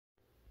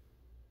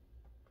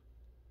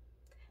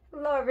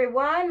Hello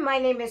everyone, my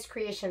name is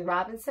Creation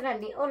Robinson. I'm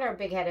the owner of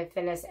BigHeaded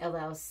Fitness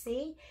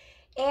LLC,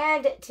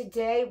 and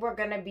today we're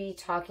going to be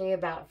talking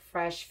about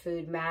fresh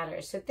food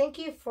matters. So thank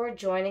you for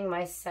joining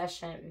my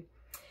session.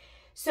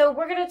 So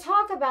we're going to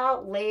talk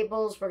about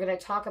labels. We're going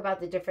to talk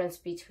about the difference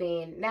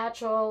between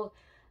natural,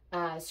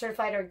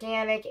 certified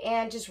organic,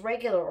 and just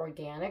regular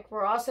organic.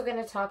 We're also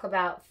going to talk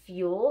about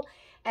fuel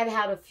and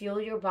how to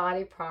fuel your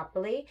body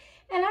properly.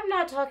 And I'm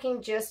not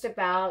talking just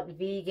about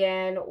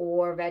vegan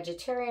or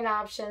vegetarian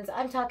options.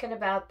 I'm talking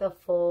about the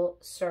full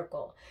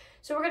circle.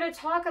 So we're going to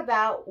talk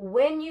about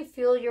when you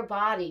fuel your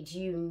body.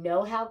 Do you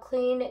know how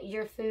clean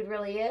your food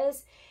really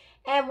is?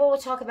 And we'll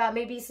talk about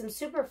maybe some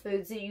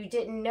superfoods that you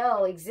didn't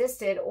know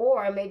existed,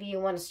 or maybe you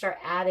want to start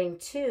adding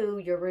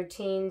to your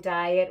routine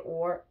diet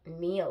or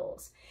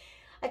meals.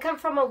 I come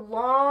from a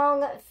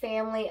long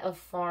family of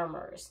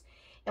farmers.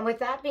 And with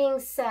that being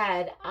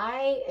said,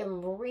 I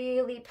am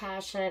really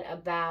passionate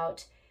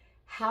about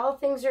how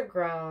things are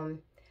grown,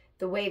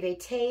 the way they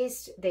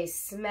taste, they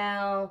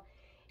smell,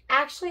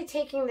 actually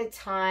taking the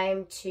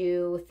time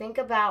to think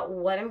about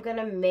what I'm going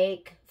to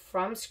make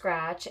from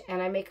scratch.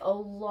 And I make a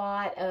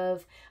lot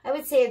of, I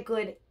would say a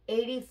good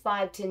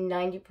 85 to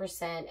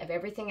 90% of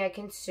everything I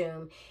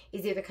consume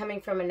is either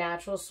coming from a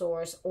natural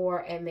source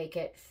or I make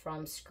it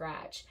from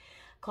scratch.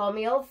 Call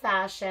me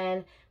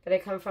old-fashioned, but I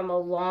come from a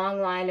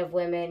long line of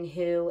women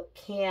who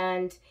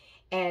canned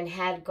and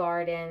had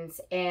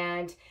gardens,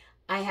 and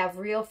I have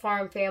real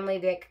farm family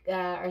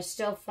that are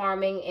still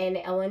farming in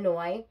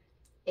Illinois,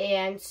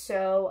 and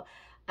so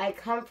I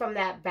come from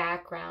that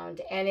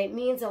background, and it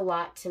means a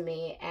lot to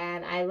me,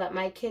 and I let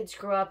my kids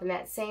grow up in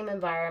that same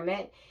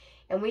environment,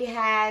 and we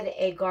had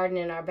a garden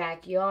in our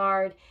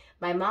backyard.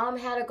 My mom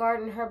had a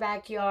garden in her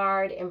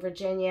backyard in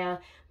Virginia.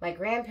 My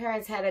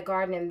grandparents had a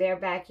garden in their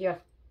backyard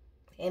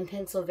in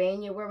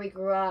Pennsylvania, where we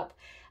grew up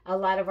a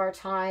lot of our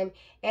time.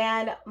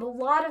 And a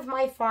lot of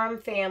my farm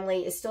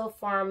family is still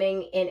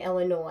farming in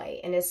Illinois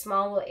in a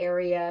small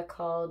area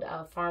called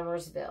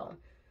Farmersville.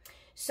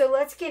 So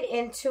let's get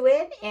into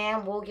it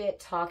and we'll get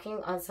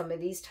talking on some of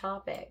these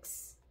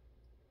topics.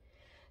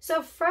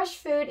 So fresh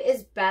food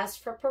is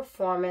best for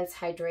performance,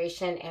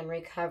 hydration, and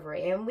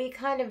recovery. And we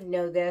kind of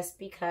know this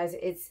because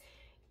it's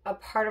a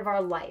part of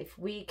our life.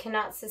 We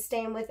cannot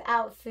sustain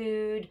without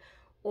food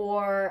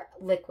or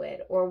liquid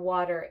or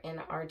water in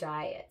our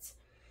diets.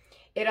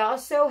 It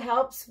also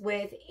helps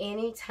with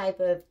any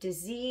type of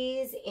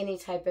disease, any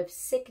type of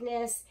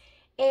sickness,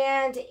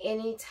 and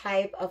any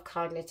type of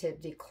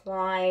cognitive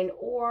decline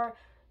or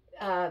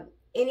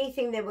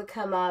anything that would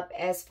come up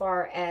as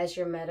far as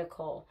your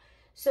medical.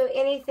 So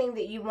anything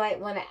that you might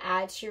want to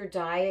add to your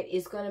diet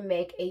is going to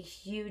make a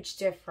huge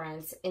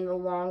difference in the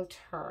long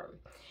term.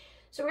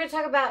 So we're going to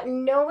talk about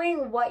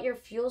knowing what your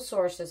fuel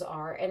sources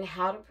are and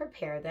how to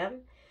prepare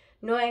them,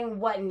 knowing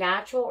what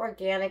natural,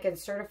 organic, and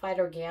certified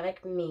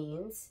organic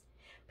means,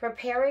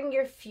 preparing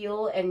your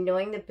fuel and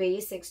knowing the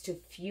basics to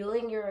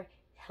fueling your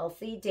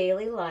healthy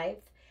daily life,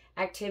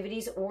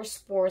 activities or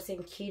sports,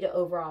 and key to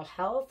overall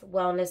health,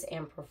 wellness,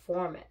 and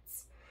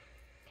performance.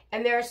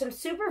 And there are some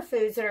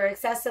superfoods that are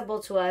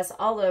accessible to us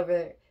all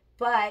over,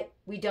 but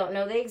we don't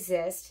know they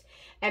exist.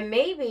 And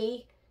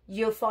maybe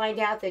you'll find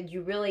out that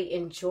you really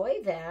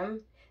enjoy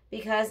them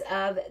because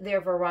of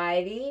their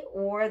variety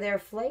or their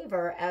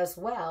flavor as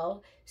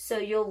well. So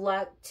you'll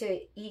like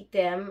to eat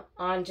them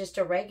on just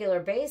a regular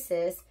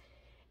basis.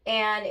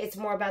 And it's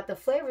more about the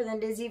flavor than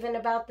it is even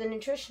about the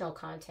nutritional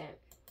content.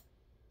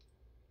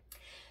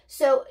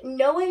 So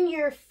knowing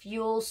your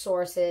fuel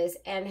sources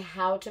and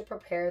how to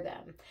prepare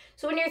them.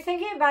 So when you're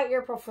thinking about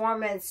your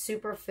performance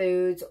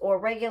superfoods or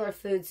regular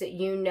foods that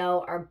you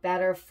know are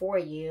better for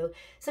you,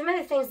 some of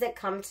the things that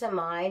come to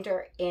mind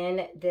are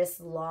in this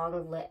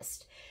long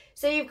list.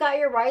 So you've got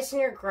your rice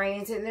and your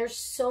grains, and there's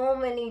so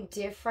many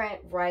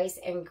different rice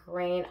and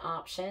grain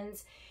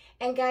options.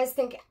 And guys,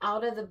 think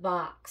out of the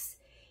box.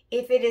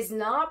 If it is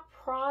not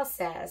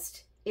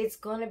processed, it's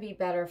going to be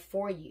better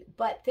for you.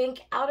 But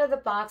think out of the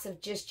box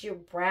of just your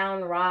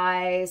brown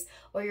rice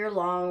or your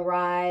long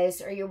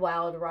rice or your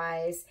wild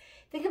rice.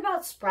 Think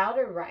about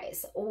sprouted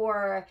rice,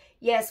 or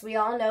yes, we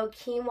all know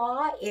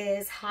quinoa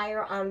is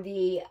higher on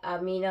the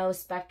amino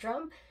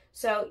spectrum.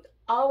 So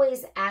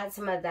always add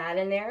some of that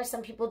in there.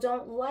 Some people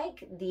don't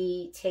like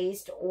the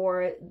taste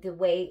or the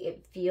way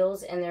it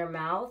feels in their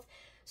mouth.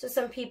 So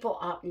some people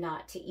opt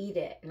not to eat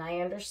it. And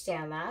I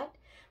understand that.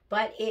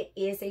 But it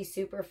is a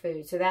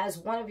superfood. So that is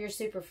one of your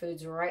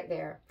superfoods right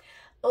there.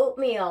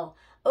 Oatmeal.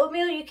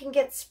 Oatmeal you can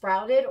get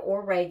sprouted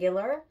or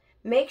regular.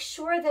 Make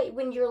sure that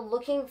when you're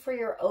looking for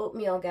your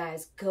oatmeal,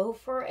 guys, go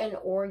for an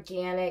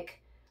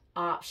organic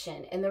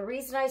option. And the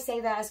reason I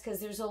say that is because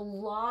there's a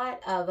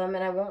lot of them,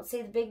 and I won't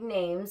say the big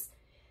names,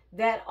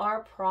 that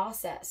are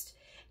processed.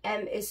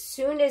 And as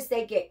soon as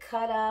they get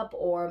cut up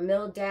or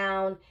milled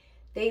down,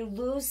 they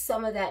lose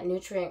some of that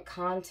nutrient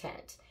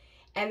content.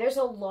 And there's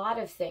a lot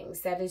of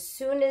things that as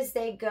soon as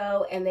they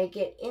go and they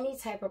get any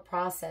type of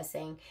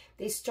processing,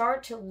 they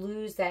start to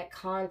lose that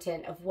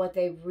content of what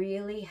they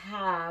really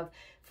have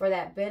for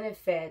that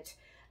benefit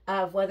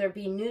of whether it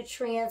be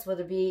nutrients,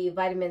 whether it be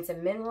vitamins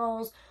and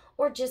minerals,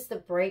 or just the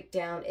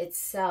breakdown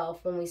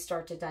itself when we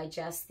start to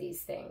digest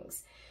these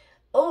things.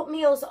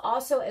 Oatmeal is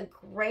also a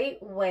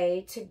great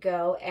way to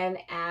go and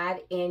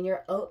add in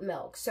your oat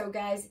milk. So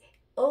guys,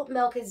 oat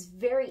milk is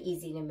very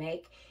easy to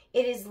make.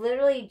 It is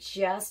literally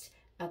just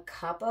a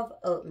cup of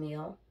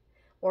oatmeal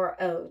or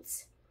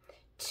oats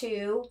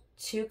to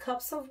 2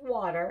 cups of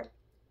water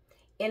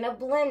in a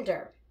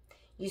blender.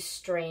 You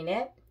strain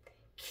it,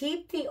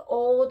 keep the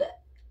old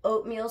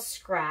oatmeal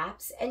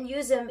scraps and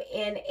use them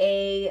in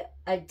a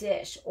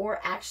dish, or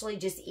actually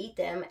just eat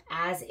them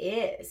as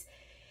is.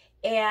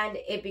 And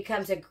it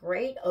becomes a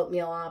great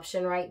oatmeal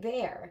option right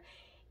there.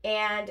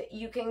 And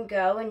you can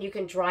go and you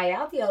can dry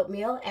out the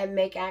oatmeal and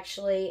make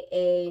actually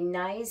a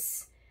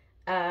nice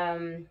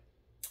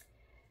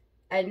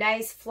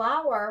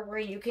flour where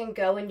you can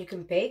go and you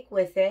can bake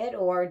with it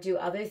or do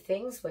other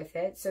things with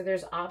it. So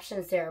there's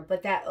options there.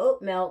 But that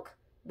oat milk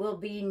will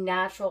be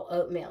natural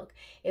oat milk.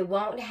 It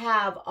won't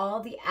have all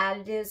the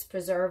additives,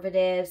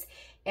 preservatives,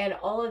 and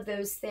all of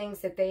those things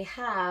that they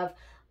have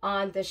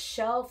on the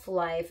shelf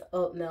life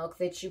oat milk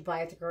that you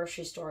buy at the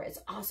grocery store. It's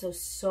also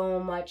so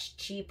much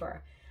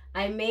cheaper.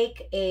 I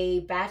make a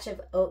batch of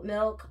oat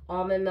milk,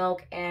 almond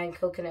milk, and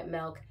coconut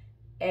milk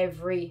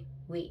every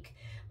week.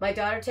 My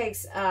daughter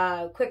takes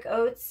quick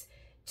oats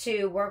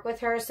to work with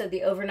her, so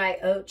the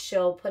overnight oats,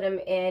 she'll put them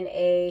in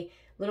a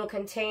little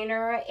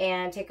container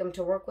and take them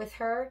to work with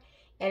her,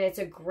 and it's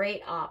a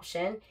great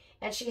option.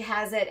 And she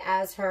has it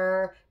as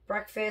her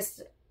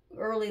breakfast,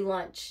 early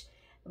lunch,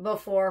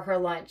 before her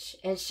lunch.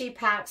 And she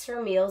packs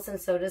her meals,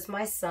 and so does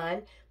my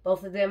son.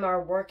 Both of them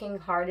are working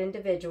hard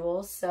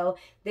individuals, so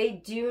they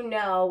do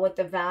know what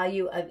the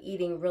value of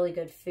eating really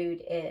good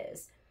food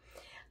is.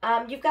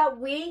 You've got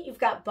wheat, you've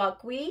got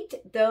buckwheat.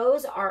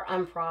 Those are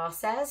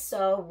unprocessed,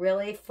 so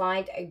really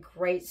find a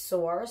great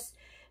source.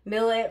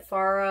 Millet,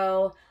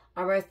 farro,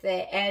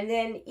 amartha, and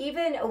then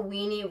even a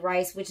weenie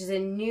rice, which is a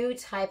new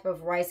type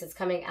of rice that's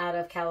coming out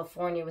of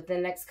California. Within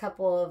the next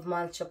couple of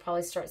months, you'll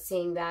probably start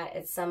seeing that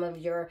at some of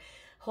your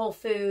Whole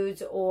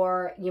Foods,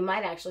 or you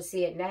might actually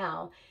see it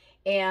now.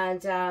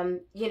 And,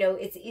 you know,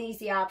 it's an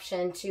easy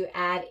option to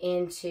add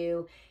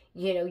into,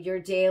 you know, your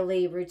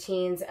daily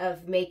routines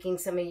of making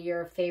some of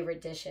your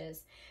favorite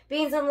dishes.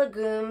 Beans and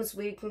legumes,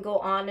 we can go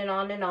on and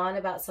on and on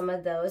about some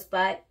of those,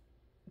 but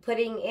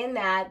putting in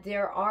that,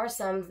 there are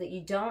some that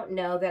you don't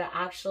know that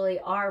actually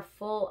are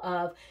full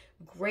of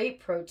great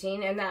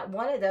protein, and that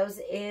one of those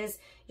is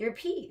your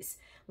peas,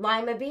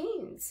 lima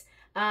beans,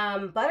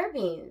 butter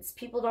beans.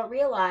 People don't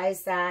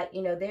realize that,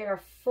 you know, they are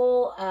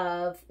full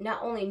of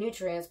not only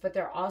nutrients, but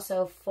they're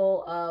also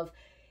full of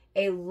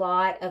a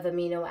lot of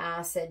amino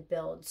acid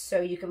builds.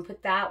 So you can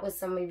put that with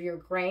some of your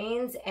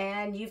grains,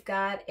 and you've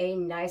got a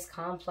nice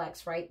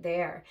complex right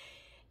there.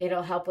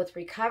 It'll help with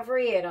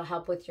recovery, it'll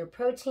help with your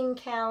protein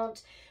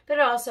count, but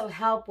it'll also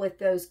help with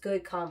those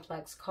good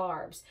complex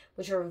carbs,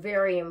 which are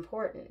very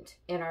important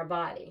in our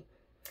body.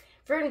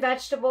 Fruit and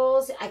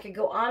vegetables, I could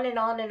go on and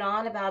on and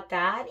on about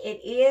that.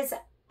 It is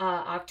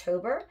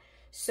October,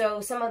 so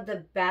some of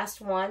the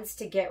best ones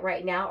to get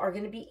right now are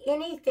going to be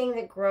anything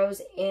that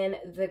grows in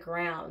the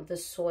ground, the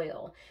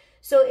soil.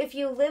 So if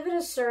you live in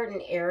a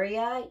certain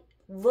area,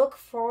 look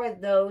for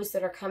those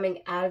that are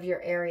coming out of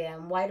your area.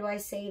 And why do I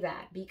say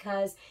that?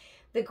 Because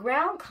the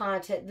ground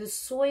content, the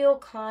soil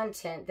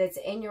content that's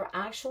in your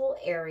actual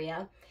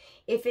area,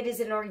 if it is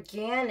an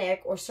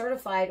organic or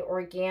certified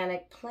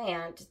organic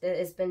plant that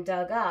has been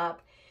dug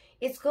up,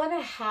 it's going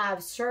to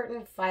have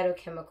certain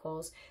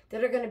phytochemicals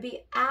that are going to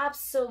be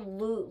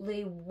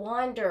absolutely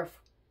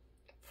wonderful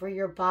for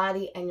your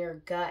body and your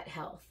gut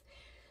health.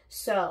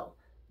 So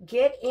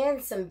get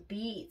in some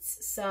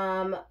beets,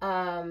 some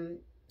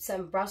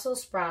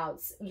Brussels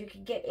sprouts. You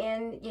can get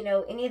in, you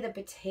know, any of the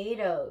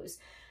potatoes,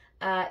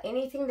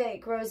 anything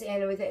that grows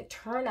in with it,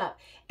 turnip,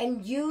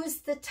 and use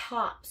the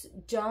tops.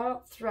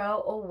 Don't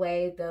throw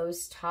away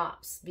those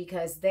tops,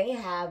 because they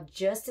have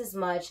just as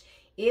much,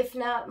 if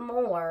not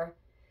more,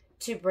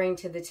 to bring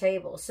to the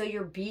table. So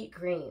your beet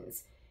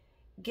greens,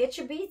 get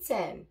your beets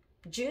in,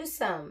 juice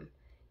them,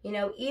 you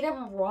know, eat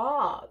them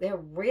raw. They're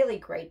really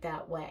great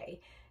that way.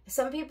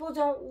 Some people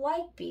don't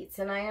like beets,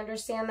 and I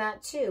understand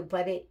that too,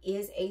 but it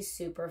is a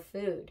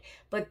superfood.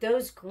 But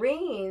those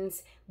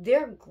greens,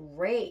 they're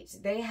great.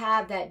 They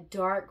have that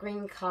dark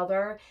green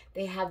color.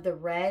 They have the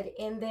red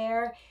in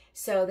there,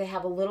 so they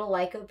have a little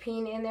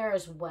lycopene in there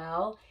as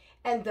well,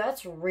 and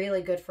that's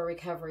really good for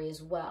recovery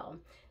as well.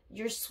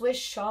 Your Swiss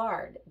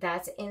chard,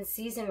 that's in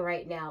season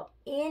right now.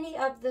 Any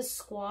of the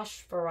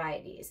squash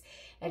varieties.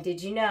 And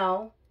did you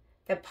know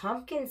that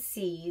pumpkin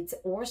seeds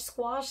or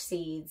squash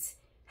seeds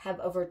have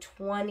over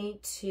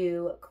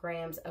 22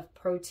 grams of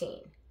protein?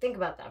 Think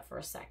about that for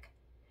a sec.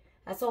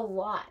 That's a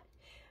lot.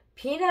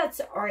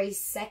 Peanuts are a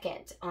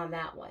second on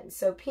that one.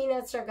 So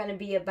peanuts are going to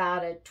be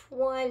about a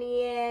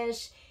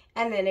 20-ish,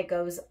 and then it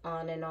goes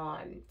on and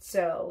on.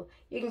 So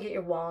you can get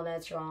your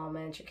walnuts, your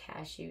almonds, your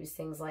cashews,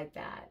 things like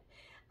that.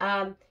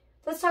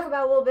 Let's talk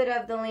about a little bit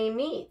of the lean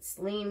meats.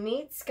 Lean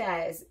meats,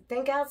 guys,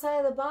 think outside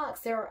of the box.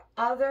 There are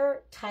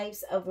other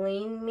types of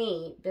lean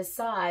meat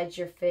besides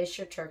your fish,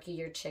 your turkey,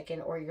 your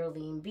chicken, or your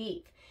lean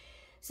beef.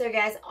 So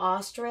guys,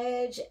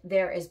 ostrich,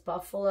 there is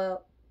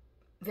buffalo,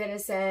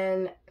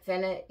 venison,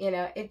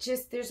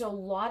 there's a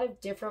lot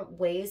of different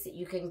ways that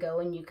you can go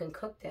and you can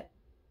cook them.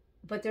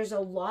 But there's a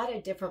lot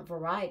of different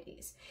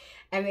varieties,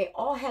 and they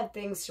all have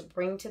things to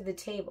bring to the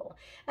table.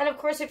 And of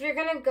course, if you're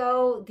going to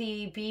go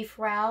the beef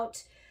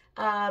route,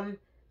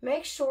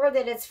 make sure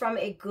that it's from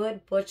a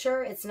good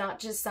butcher. It's not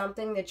just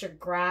something that you're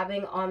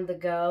grabbing on the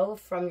go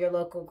from your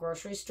local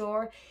grocery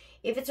store.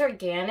 If it's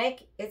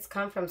organic, it's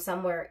come from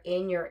somewhere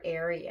in your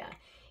area.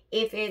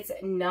 If it's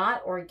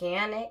not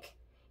organic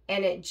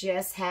and it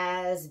just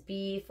has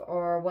beef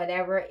or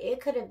whatever,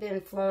 it could have been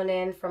flown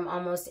in from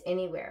almost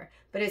anywhere.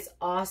 But it's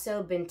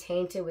also been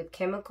tainted with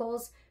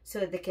chemicals so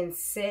that they can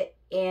sit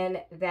in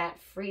that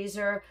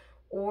freezer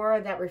or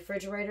that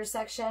refrigerator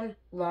section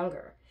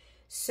longer.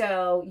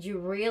 So you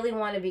really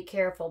want to be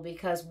careful,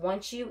 because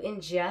once you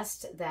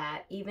ingest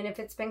that, even if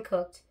it's been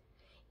cooked,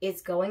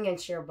 it's going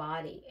into your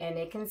body and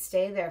it can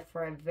stay there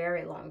for a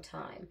very long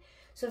time.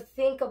 So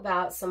think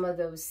about some of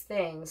those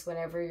things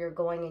whenever you're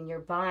going and you're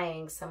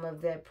buying some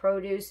of the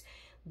produce,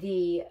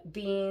 the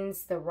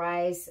beans, the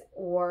rice,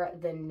 or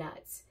the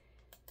nuts.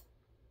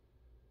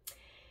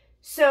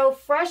 So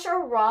fresh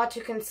or raw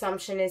to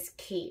consumption is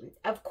key.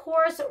 Of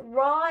course,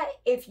 raw,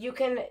 if you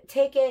can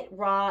take it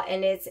raw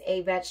and it's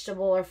a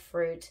vegetable or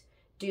fruit,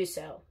 do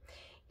so.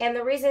 And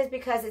the reason is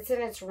because it's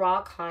in its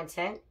raw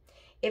content.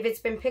 If it's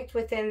been picked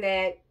within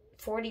that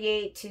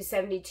 48 to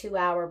 72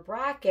 hour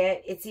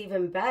bracket, it's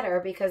even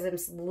better because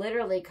it's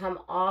literally come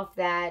off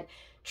that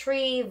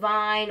tree,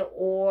 vine,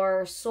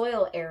 or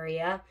soil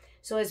area.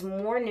 So it's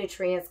more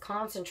nutrients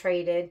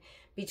concentrated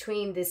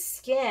between the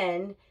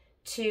skin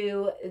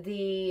to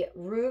the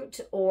root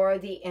or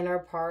the inner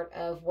part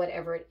of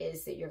whatever it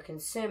is that you're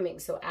consuming.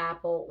 So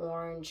apple,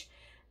 orange,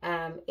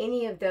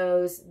 any of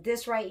those.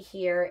 This right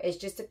here is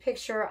just a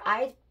picture.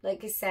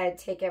 Like I said,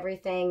 take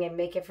everything and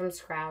make it from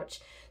scratch.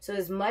 So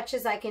as much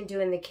as I can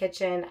do in the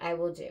kitchen, I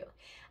will do.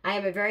 I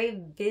am a very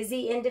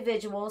busy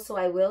individual, so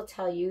I will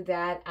tell you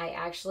that I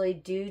actually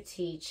do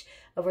teach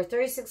over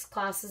 36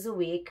 classes a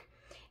week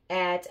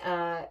at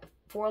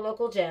 4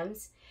 local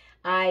gyms.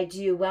 I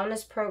do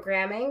wellness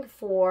programming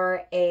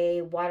for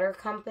a water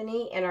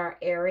company in our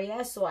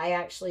area, so I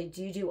actually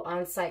do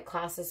on-site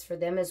classes for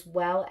them, as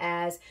well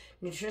as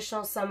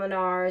nutritional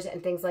seminars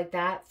and things like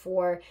that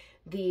for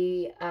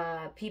the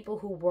people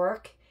who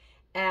work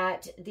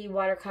at the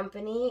water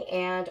company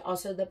and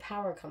also the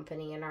power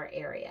company in our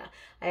area.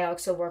 I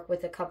also work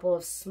with a couple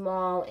of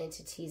small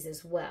entities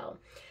as well.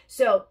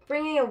 So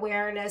bringing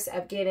awareness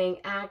of getting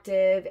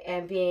active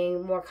and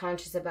being more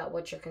conscious about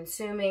what you're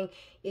consuming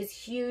is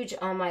huge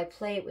on my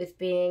plate, with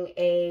being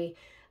a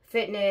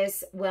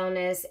fitness,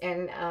 wellness,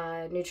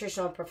 and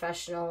nutritional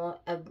professional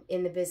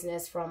in the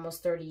business for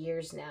almost 30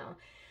 years now.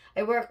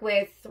 I work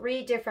with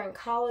 3 different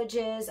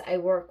colleges. I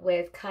work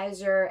with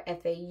Kaiser,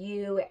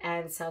 FAU,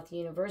 and South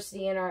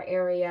University in our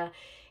area.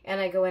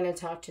 And I go in and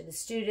talk to the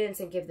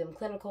students and give them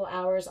clinical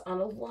hours on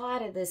a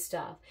lot of this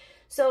stuff.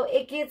 So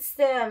it gets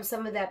them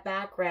some of that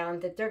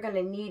background that they're going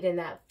to need in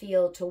that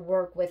field to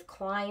work with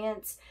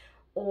clients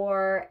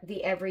or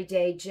the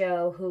everyday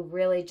Joe who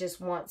really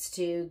just wants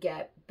to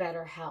get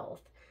better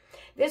health.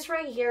 This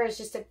right here is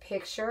just a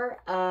picture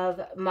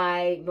of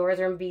my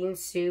northern bean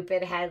soup.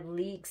 It had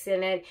leeks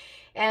in it,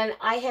 and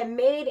I had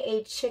made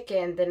a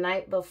chicken the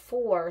night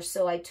before,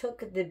 so I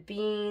took the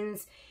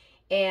beans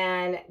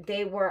and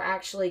they were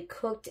actually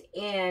cooked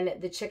in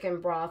the chicken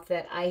broth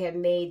that I had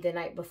made the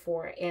night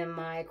before in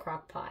my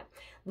crock pot.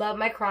 Love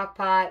my crock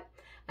pot.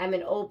 I'm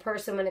an old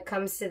person when it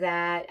comes to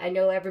that. I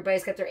know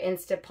everybody's got their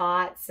Instant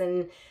Pots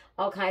and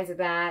all kinds of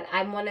that.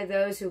 I'm one of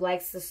those who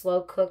likes the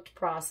slow cooked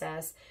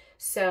process.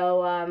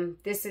 So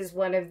this is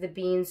one of the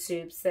bean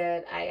soups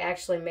that I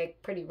actually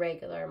make pretty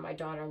regular. My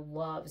daughter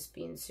loves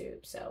bean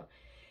soup. So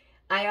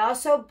I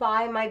also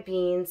buy my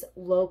beans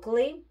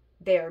locally.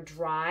 They are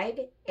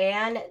dried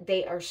and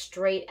they are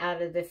straight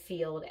out of the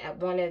field at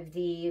one of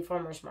the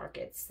farmers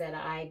markets that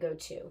I go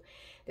to.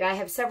 I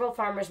have several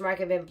farmers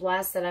markets. I've been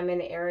blessed that I'm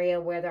in an area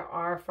where there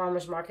are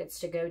farmers markets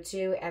to go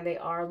to, and they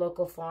are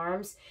local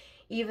farms.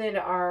 Even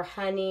our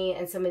honey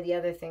and some of the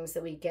other things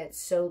that we get,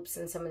 soaps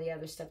and some of the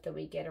other stuff that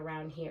we get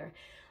around here,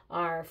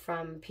 are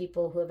from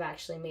people who have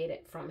actually made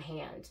it from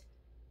hand.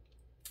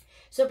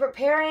 So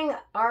preparing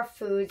our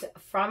foods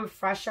from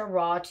fresh or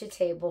raw to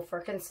table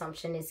for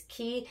consumption is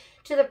key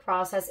to the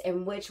process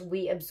in which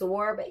we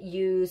absorb,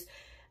 use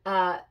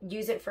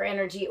it for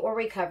energy or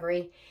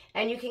recovery.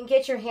 And you can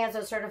get your hands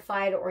on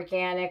certified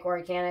organic.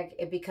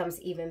 It becomes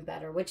even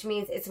better, which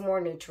means it's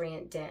more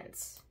nutrient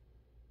dense.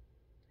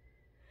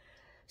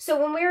 So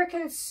when we are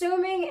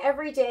consuming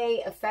every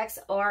day affects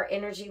our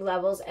energy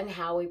levels and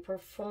how we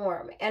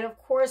perform. And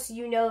of course,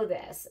 you know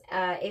this.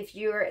 If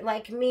you're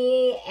like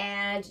me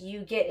and you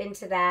get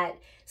into that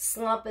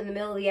slump in the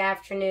middle of the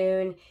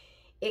afternoon,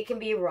 it can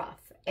be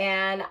rough.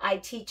 and I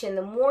teach in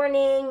the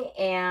morning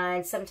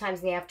and sometimes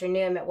in the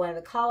afternoon at one of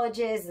the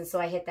colleges, and so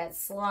I hit that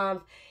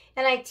slump,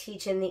 and I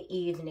teach in the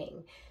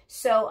evening.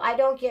 So I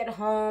don't get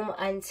home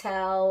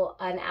until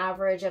an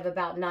average of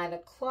about 9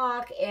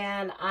 o'clock,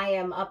 and I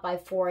am up by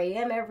 4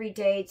 a.m. every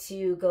day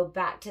to go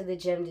back to the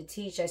gym to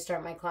teach. I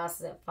start my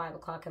classes at 5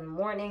 o'clock in the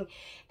morning,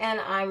 and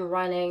I'm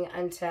running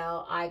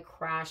until I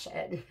crash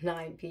at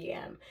 9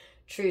 p.m.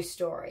 True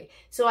story.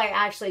 So I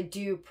actually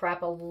do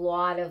prep a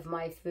lot of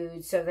my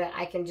food so that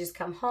I can just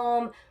come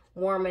home,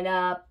 warm it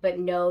up, but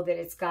know that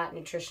it's got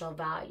nutritional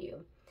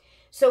value.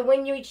 So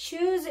when you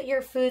choose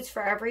your foods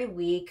for every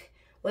week,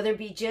 whether it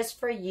be just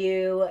for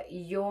you,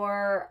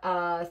 your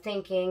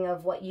thinking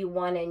of what you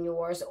want in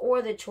yours,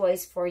 or the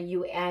choice for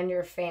you and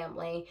your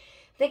family,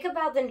 think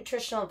about the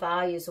nutritional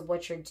values of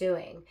what you're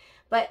doing.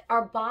 But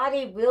our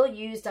body will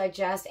use,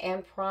 digest,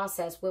 and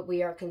process what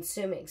we are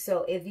consuming.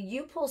 So if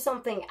you pull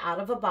something out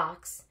of a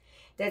box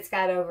that's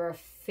got over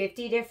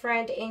 50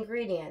 different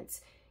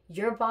ingredients,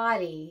 your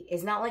body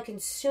is not like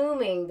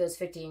consuming those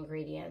 50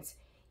 ingredients.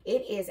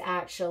 It is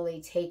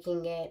actually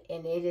taking it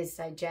and it is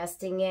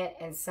digesting it,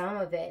 and some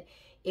of it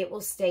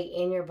will stay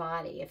in your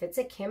body. If it's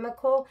a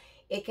chemical,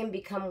 it can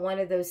become one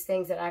of those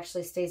things that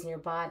actually stays in your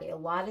body. A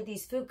lot of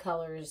these food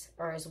colors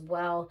are as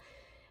well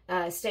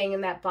staying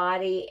in that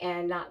body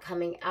and not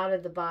coming out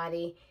of the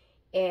body,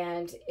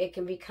 and it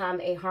can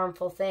become a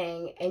harmful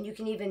thing, and you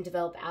can even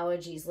develop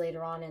allergies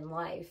later on in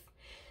life.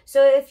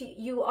 So if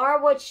you are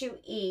what you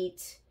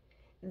eat,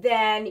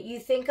 then you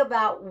think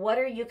about what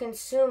are you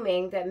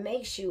consuming that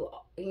makes you,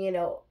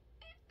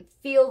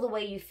 feel the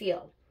way you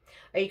feel.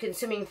 Are you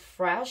consuming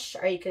fresh?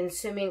 Are you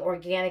consuming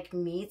organic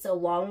meats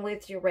along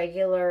with your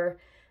regular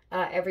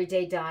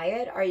everyday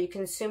diet? Are you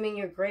consuming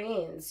your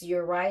grains,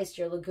 your rice,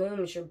 your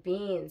legumes, your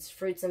beans,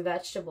 fruits and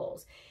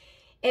vegetables?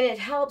 And it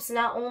helps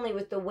not only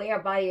with the way our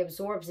body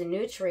absorbs the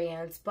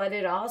nutrients, but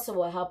it also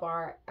will help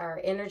our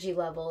energy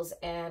levels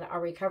and our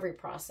recovery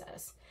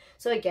process.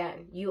 So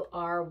again, you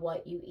are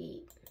what you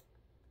eat.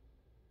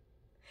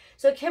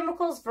 So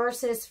chemicals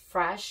versus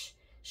fresh,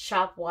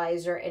 shop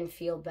wiser and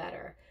feel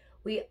better.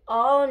 We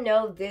all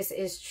know this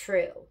is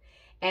true.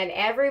 And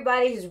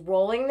everybody who's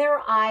rolling their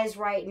eyes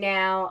right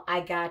now, I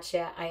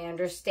gotcha, I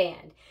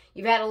understand.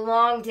 You've had a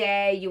long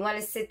day, you want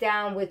to sit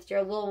down with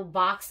your little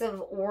box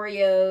of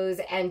Oreos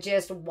and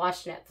just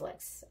watch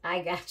Netflix.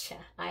 I gotcha,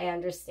 I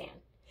understand.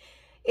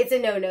 It's a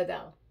no-no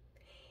though.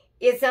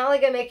 It's not only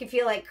going to make you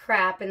feel like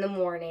crap in the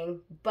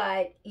morning,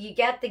 but you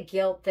get the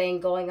guilt thing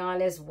going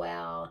on as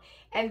well.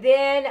 And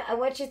then I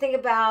want you to think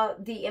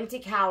about the empty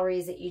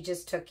calories that you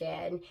just took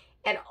in,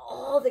 and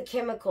all the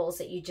chemicals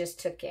that you just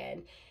took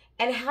in,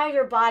 and how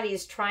your body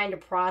is trying to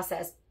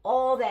process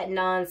all that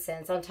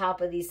nonsense on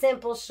top of these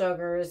simple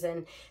sugars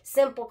and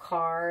simple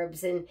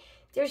carbs, and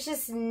there's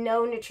just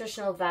no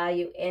nutritional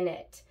value in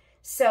it.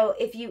 So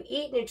if you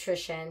eat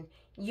nutrition,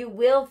 you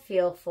will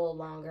feel full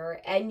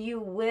longer, and you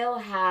will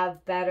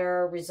have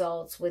better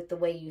results with the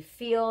way you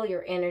feel,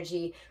 your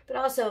energy, but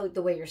also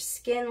the way your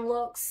skin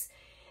looks,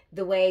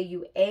 the way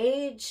you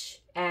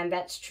age, and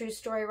that's true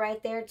story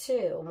right there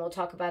too. And we'll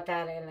talk about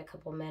that in a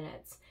couple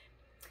minutes.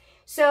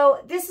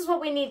 So this is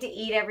what we need to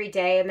eat every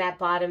day in that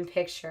bottom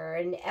picture.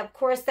 And of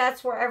course,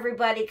 that's where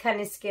everybody kind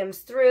of skims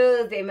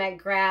through. They might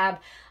grab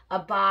a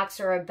box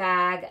or a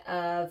bag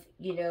of,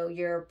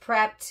 your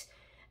prepped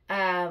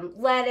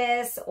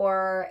lettuce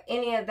or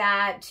any of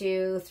that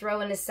to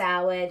throw in a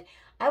salad.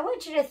 I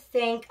want you to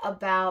think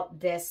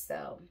about this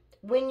though.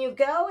 When you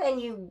go and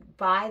you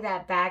buy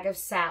that bag of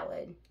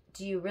salad,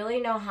 do you really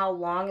know how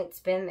long it's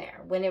been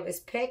there? When it was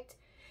picked,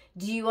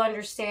 do you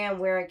understand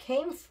where it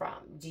came from?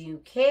 Do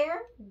you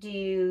care? Do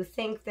you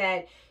think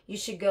that you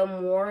should go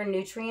more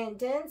nutrient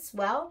dense?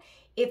 Well,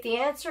 if the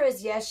answer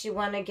is yes, you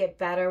want to get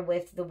better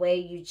with the way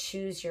you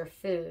choose your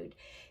food.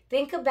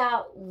 Think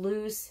about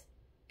loose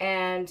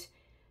and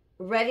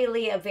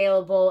readily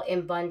available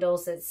in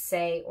bundles that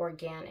say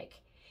organic.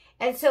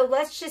 And so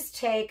let's just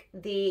take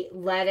the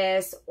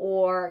lettuce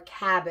or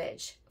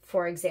cabbage,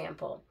 for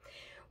example.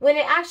 When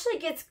it actually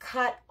gets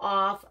cut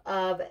off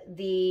of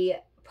the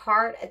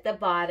part at the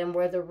bottom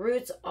where the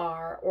roots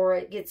are, or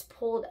it gets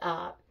pulled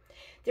up,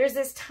 there's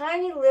this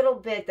tiny little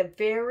bit at the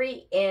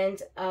very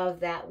end of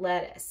that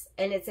lettuce,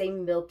 and it's a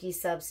milky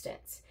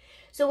substance.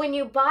 So when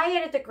you buy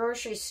it at the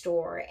grocery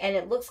store and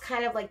it looks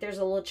kind of like there's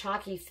a little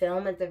chalky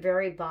film at the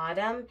very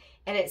bottom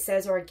and it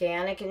says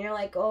organic, and you're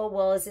like, oh,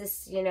 well, is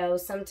this,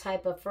 some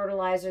type of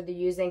fertilizer they're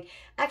using?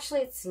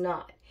 Actually, it's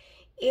not.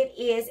 It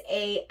is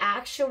a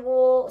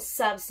actual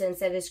substance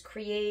that is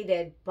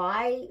created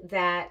by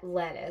that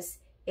lettuce.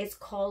 It's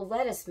called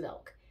lettuce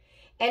milk.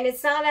 And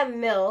it's not a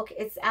milk.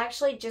 It's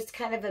actually just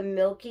kind of a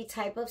milky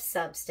type of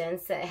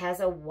substance that has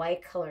a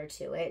white color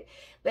to it.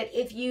 But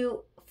if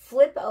you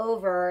flip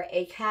over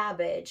a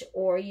cabbage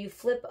or you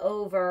flip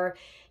over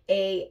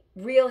a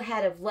real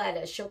head of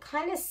lettuce, you'll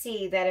kind of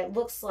see that it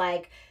looks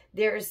like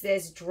there's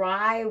this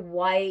dry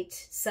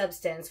white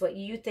substance, what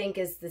you think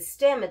is the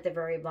stem at the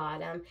very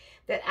bottom,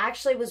 that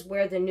actually was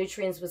where the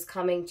nutrients was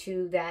coming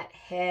to that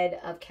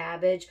head of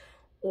cabbage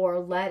or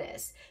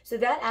lettuce. So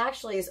that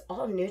actually is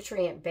all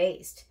nutrient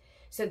based.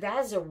 So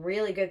that is a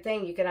really good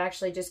thing. You can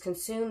actually just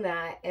consume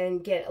that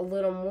and get a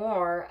little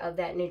more of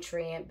that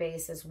nutrient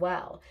base as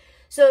well.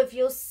 So if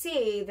you'll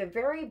see the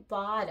very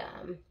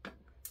bottom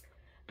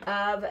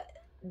of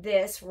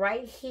this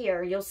right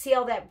here, you'll see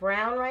all that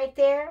brown right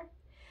there.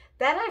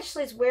 That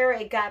actually is where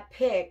it got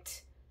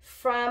picked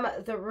from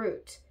the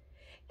root.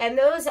 And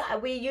those,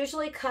 we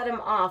usually cut them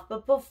off,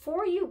 but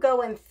before you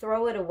go and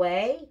throw it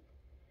away,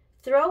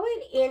 throw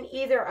it in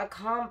either a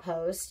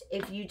compost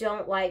if you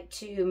don't like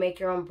to make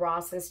your own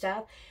broths and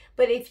stuff.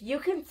 But if you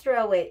can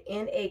throw it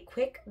in a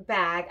quick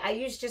bag, I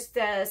use just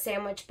a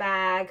sandwich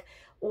bag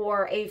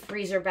or a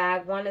freezer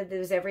bag, one of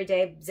those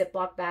everyday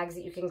Ziploc bags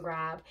that you can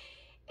grab.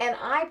 And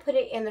I put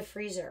it in the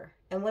freezer.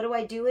 And what do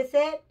I do with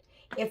it?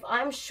 If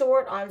I'm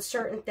short on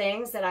certain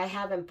things that I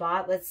haven't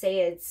bought, let's say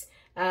it's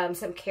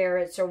some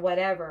carrots or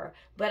whatever,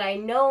 but I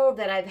know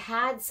that I've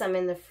had some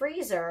in the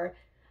freezer,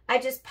 I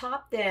just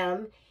pop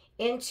them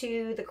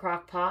into the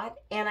crock pot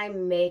and I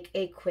make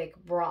a quick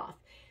broth.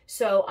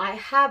 So I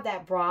have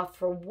that broth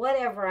for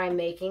whatever I'm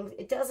making.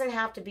 It doesn't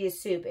have to be a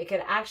soup. It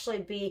could actually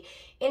be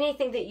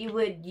anything that you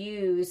would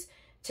use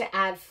to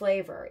add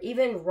flavor.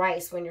 Even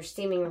rice, when you're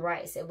steaming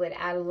rice, it would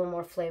add a little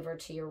more flavor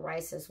to your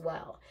rice as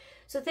well.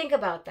 So think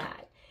about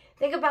that.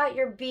 Think about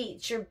your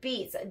beets. Your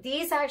beets,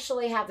 these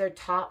actually have their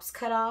tops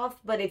cut off,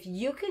 but if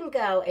you can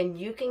go and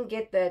you can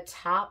get the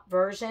top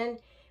version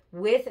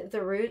with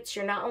the roots,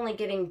 you're not only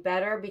getting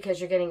better because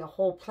you're getting a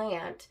whole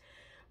plant,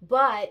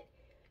 but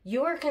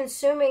you are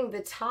consuming the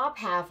top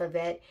half of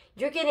it.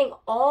 You're getting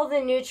all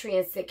the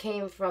nutrients that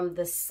came from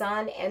the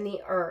sun and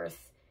the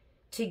earth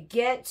to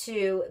get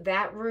to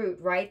that root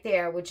right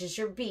there, which is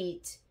your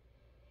beet.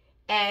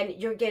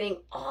 And you're getting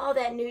all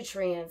that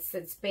nutrients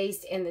that's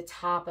based in the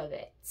top of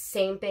it.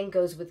 Same thing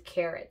goes with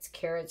carrots.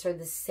 Carrots are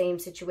the same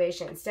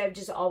situation. Instead of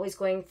just always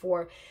going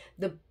for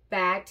the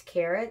bagged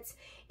carrots,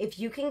 if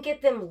you can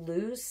get them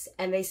loose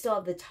and they still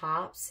have the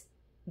tops,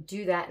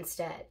 do that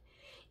instead.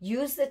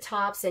 Use the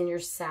tops in your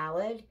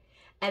salad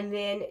and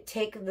then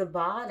take the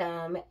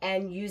bottom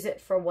and use it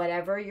for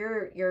whatever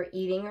you're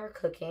eating or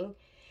cooking.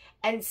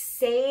 And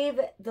save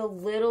the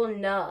little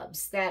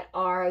nubs that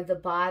are the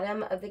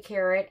bottom of the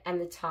carrot and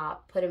the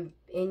top. Put them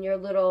in your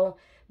little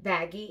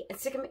baggie and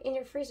stick them in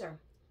your freezer.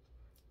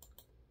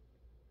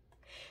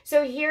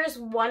 So here's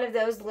one of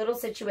those little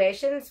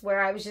situations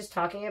where I was just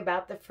talking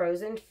about the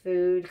frozen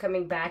food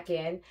coming back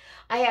in.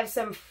 I have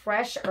some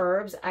fresh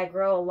herbs. I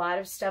grow a lot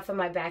of stuff in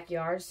my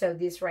backyard. So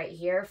these right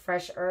here,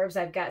 fresh herbs.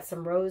 I've got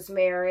some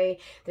rosemary.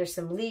 There's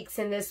some leeks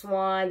in this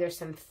one. There's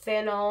some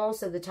fennel.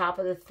 So the top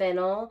of the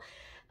fennel.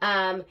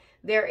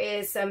 There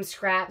is some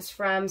scraps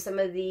from some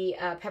of the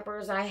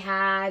peppers I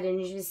had,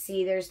 and you just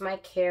see there's my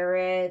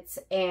carrots,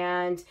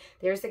 and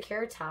there's the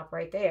carrot top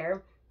right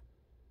there.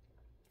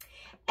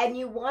 And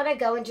you want to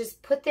go and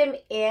just put them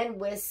in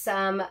with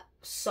some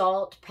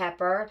salt,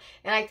 pepper,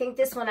 and I think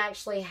this one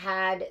actually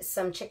had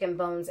some chicken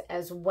bones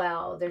as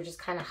well. They're just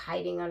kind of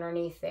hiding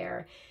underneath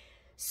there.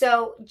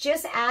 So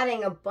just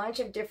adding a bunch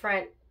of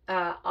different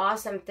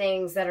awesome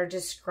things that are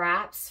just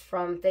scraps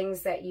from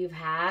things that you've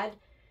had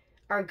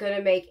are going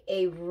to make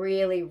a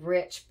really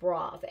rich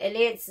broth. And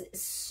it's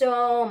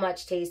so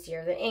much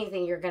tastier than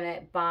anything you're going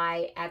to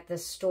buy at the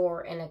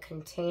store in a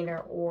container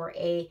or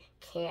a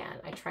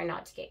can. I try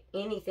not to get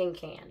anything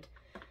canned.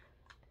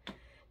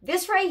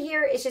 This right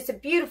here is just a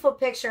beautiful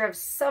picture of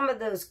some of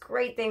those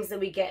great things that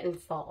we get in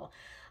fall.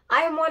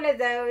 I am one of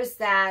those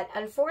that,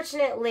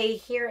 unfortunately,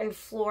 here in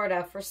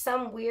Florida, for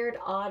some weird,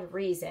 odd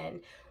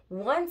reason,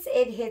 once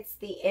it hits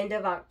the end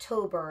of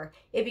October,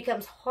 it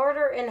becomes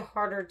harder and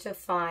harder to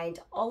find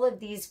all of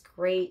these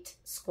great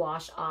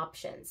squash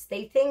options.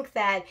 They think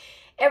that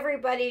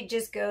everybody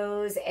just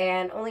goes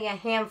and only a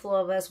handful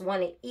of us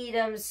want to eat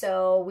them,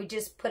 so we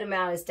just put them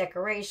out as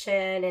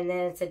decoration and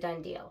then it's a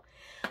done deal.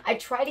 I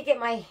try to get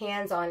my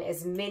hands on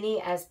as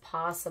many as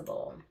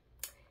possible.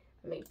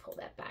 Let me pull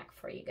that back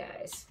for you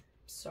guys.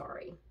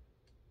 Sorry.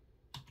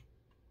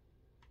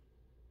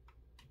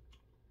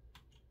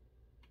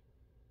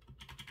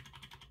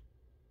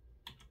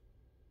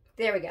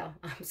 There we go.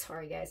 I'm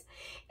sorry, guys.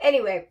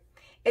 Anyway,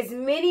 as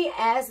many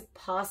as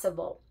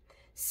possible.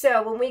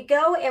 So when we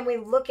go and we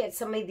look at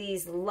some of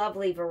these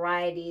lovely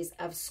varieties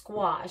of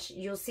squash,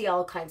 you'll see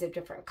all kinds of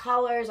different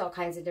colors, all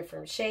kinds of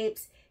different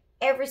shapes.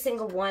 Every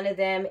single one of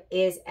them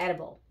is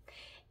edible.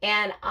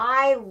 And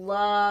I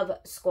love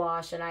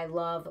squash and I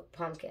love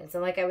pumpkins.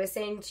 And like I was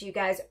saying to you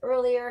guys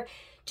earlier,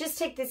 just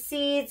take the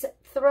seeds,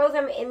 throw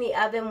them in the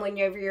oven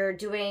whenever you're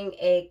doing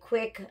a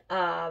quick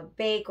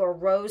bake or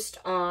roast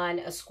on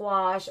a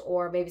squash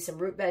or maybe some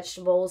root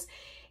vegetables,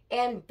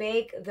 and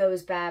bake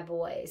those bad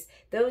boys.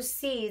 Those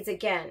seeds,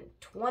 again,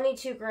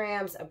 22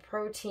 grams of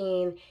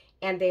protein,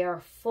 and they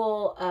are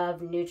full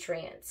of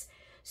nutrients.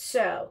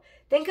 So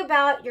think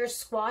about your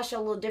squash a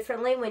little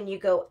differently when you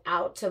go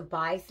out to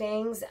buy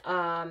things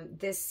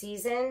this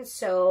season.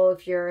 So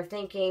if you're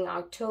thinking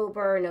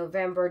October,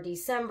 November,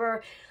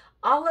 December,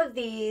 All of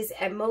these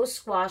and most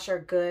squash are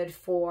good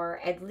for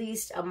at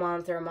least a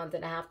month or a month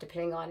and a half,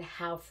 depending on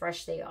how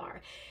fresh they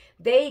are.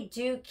 They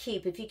do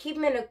keep, if you keep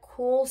them in a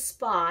cool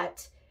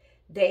spot,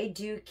 they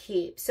do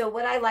keep. So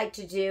what I like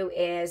to do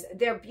is,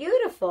 they're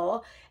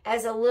beautiful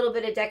as a little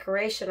bit of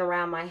decoration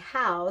around my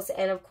house.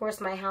 And of course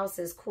my house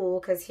is cool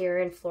because here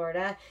in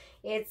Florida,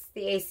 it's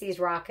the AC's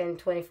rocking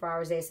 24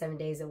 hours a day, 7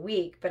 days a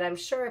week. But I'm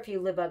sure if you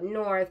live up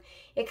north,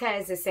 it kind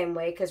of is the same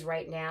way because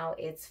right now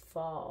it's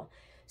fall.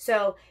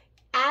 So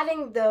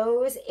adding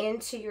those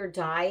into your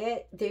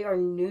diet, they are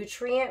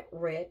nutrient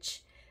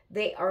rich.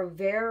 They are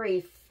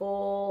very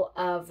full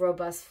of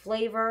robust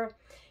flavor.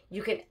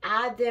 You can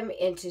add them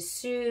into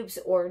soups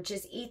or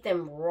just eat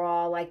them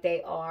raw like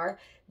they are.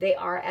 They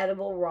are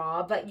edible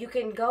raw, but you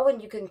can go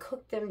and you can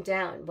cook them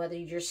down, whether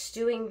you're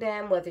stewing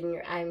them, whether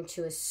you're adding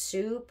to a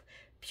soup,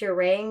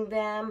 pureeing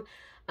them.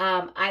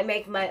 I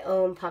make my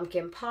own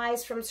pumpkin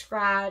pies from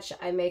scratch.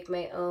 I make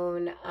my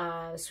own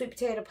sweet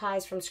potato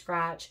pies from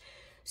scratch.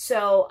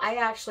 So I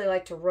actually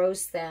like to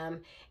roast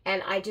them,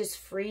 and I just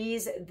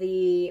freeze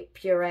the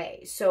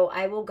puree. So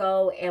I will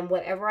go and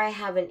whatever I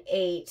haven't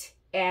ate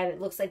and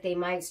it looks like they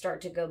might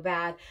start to go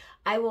bad,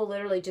 I will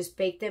literally just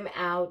bake them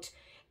out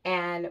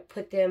and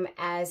put them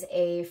as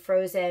a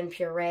frozen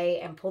puree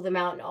and pull them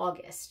out in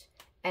August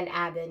and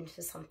add them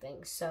to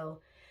something. So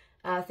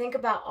think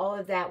about all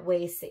of that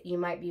waste that you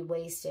might be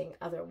wasting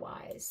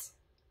otherwise.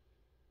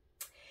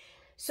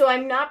 So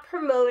I'm not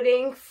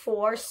promoting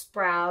for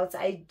Sprouts.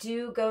 I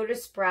do go to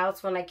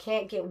Sprouts when I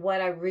can't get what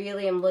I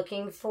really am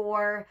looking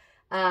for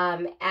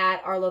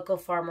at our local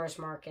farmers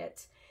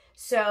market.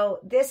 So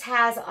this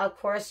has, of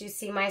course, you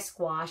see my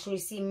squash and you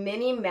see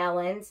mini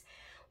melons.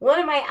 One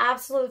of my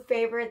absolute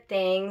favorite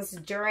things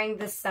during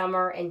the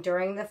summer and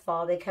during the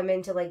fall, they come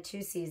into like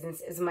 2 seasons,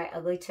 is my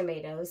ugly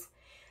tomatoes.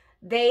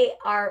 They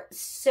are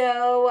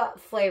so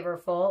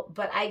flavorful,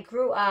 but I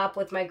grew up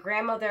with my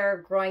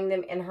grandmother growing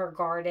them in her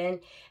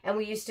garden, and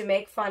we used to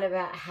make fun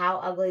about how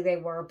ugly they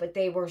were, but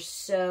they were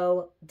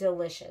so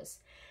delicious.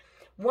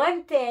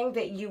 One thing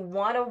that you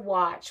want to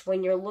watch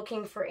when you're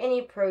looking for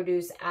any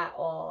produce at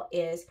all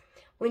is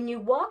when you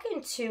walk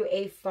into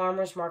a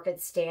farmer's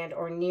market stand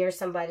or near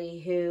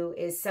somebody who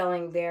is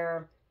selling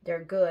their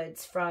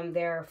goods from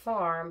their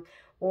farm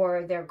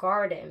or their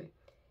garden,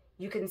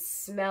 you can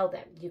smell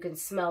them. You can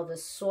smell the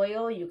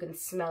soil. You can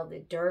smell the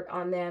dirt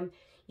on them.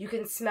 You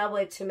can smell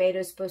what a tomato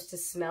is supposed to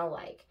smell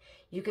like.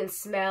 You can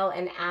smell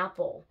an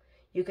apple.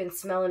 You can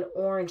smell an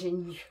orange,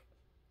 and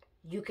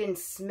you can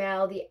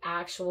smell the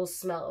actual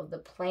smell of the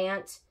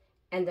plant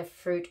and the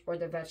fruit or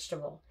the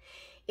vegetable.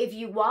 If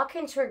you walk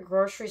into a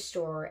grocery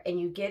store and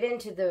you get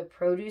into the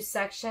produce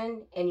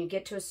section and you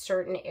get to a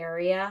certain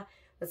area,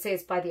 let's say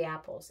it's by the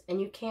apples,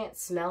 and you can't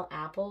smell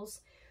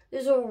apples,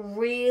 there's a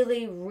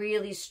really,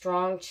 really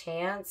strong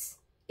chance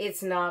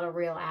it's not a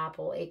real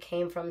apple. It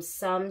came from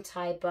some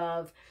type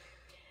of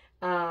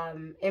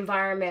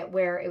environment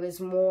where it was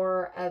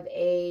more of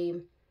a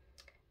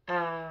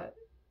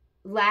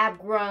lab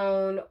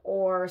grown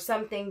or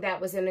something that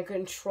was in a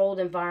controlled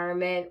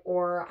environment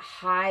or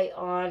high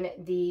on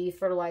the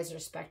fertilizer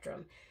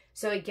spectrum.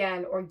 So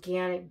again,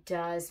 organic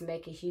does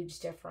make a huge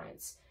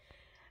difference.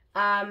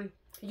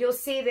 You'll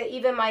see that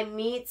even my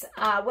meats,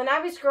 when I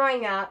was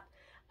growing up,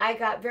 I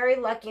got very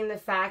lucky in the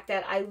fact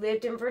that I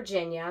lived in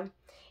Virginia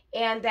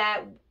and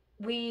that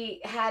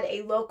we had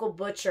a local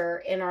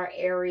butcher in our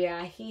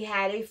area. He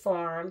had a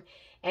farm,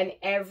 and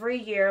every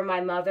year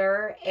my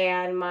mother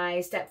and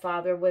my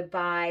stepfather would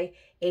buy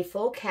a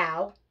full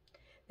cow,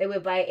 they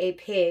would buy a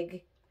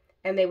pig,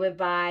 and they would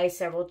buy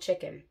several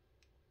chicken.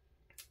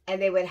 And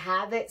they would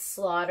have it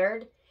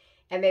slaughtered,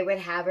 and they would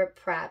have it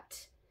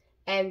prepped,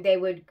 and they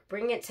would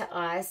bring it to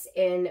us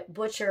in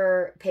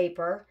butcher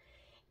paper,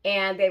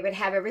 and they would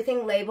have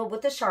everything labeled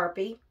with a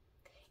Sharpie,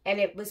 and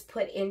it was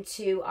put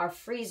into our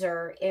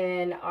freezer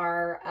in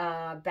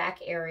our back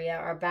area,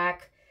 our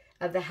back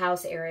of the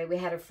house area. We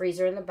had a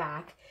freezer in the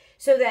back,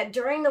 so that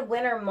during the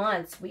winter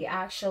months, we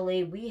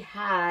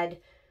had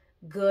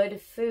good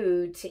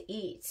food to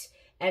eat,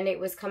 and it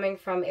was coming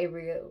from a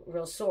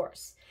real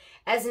source.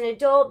 As an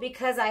adult,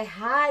 because I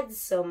had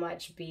so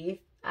much beef,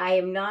 I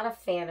am not a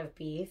fan of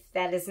beef.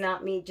 That is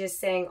not me just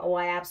saying, oh,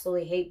 I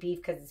absolutely hate beef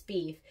because it's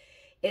beef.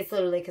 It's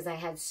literally because I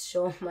had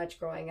so much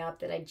growing up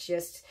that I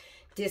just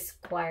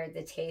disacquired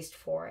the taste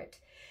for it.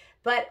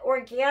 But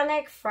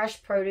organic,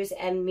 fresh produce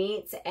and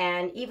meats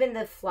and even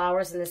the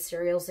flours and the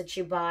cereals that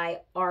you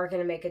buy are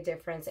going to make a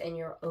difference in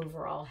your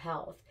overall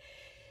health.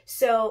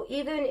 So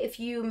even if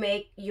you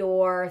make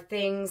your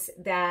things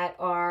that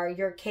are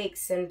your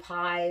cakes and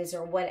pies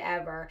or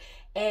whatever,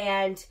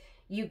 and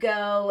you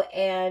go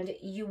and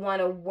you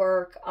want to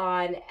work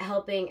on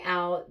helping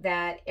out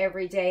that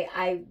every day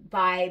I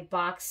buy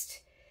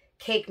boxed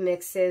cake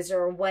mixes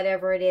or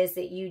whatever it is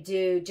that you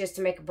do just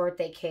to make a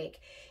birthday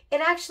cake. It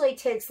actually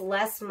takes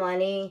less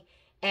money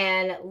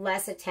and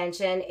less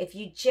attention if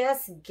you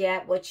just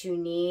get what you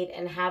need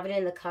and have it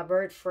in the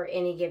cupboard for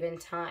any given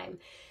time.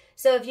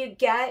 So if you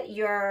get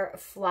your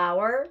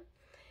flour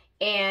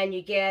and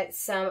you get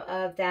some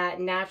of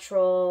that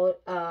natural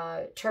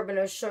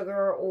turbinose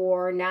sugar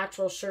or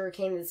natural sugar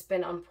cane that's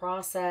been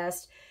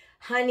unprocessed.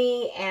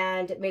 Honey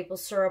and maple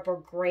syrup are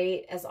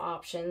great as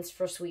options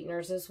for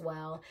sweeteners as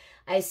well.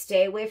 I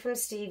stay away from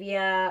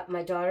stevia.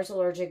 My daughter's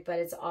allergic, but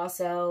it's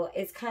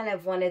kind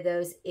of one of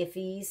those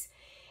iffies.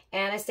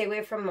 And I stay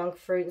away from monk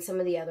fruit and some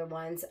of the other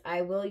ones.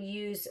 I will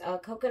use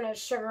coconut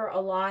sugar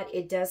a lot.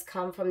 It does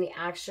come from the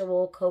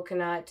actual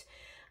coconut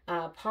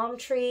palm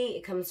tree.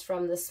 It comes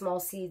from the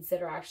small seeds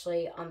that are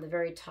actually on the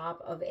very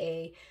top of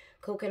a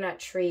coconut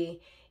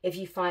tree if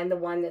you find the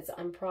one that's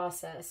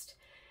unprocessed.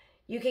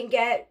 You can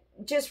get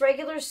just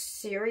regular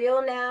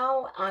cereal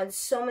now on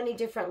so many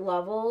different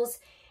levels.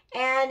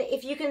 And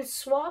if you can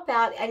swap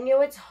out, I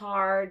know it's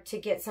hard to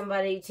get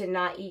somebody to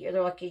not eat your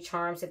Lucky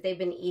Charms if they've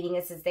been eating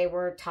it since they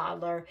were a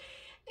toddler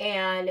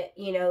and,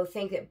 you know,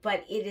 think that,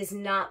 but it is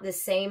not the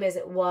same as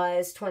it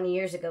was 20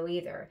 years ago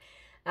either.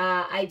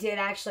 I did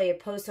actually a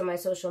post on my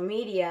social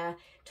media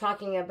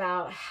talking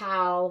about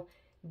how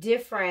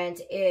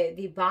different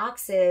the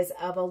boxes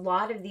of a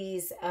lot of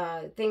these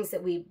things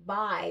that we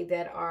buy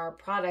that are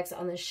products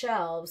on the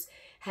shelves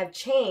have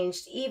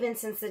changed even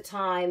since the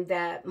time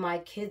that my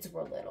kids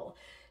were little.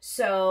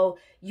 So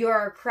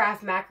your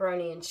Kraft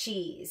macaroni and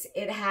cheese,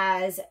 it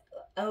has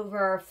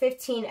over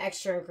 15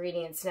 extra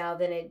ingredients now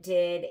than it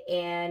did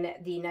in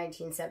the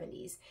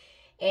 1970s.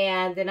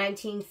 And the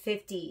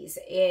 1950s,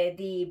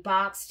 the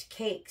boxed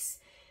cakes,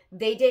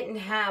 they didn't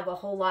have a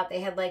whole lot. They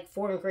had like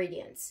 4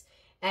 ingredients.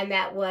 And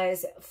that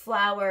was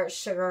flour,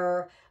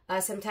 sugar,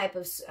 some type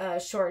of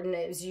shorten,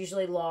 it was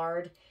usually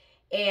lard,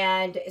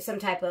 and some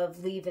type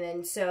of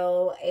leavening.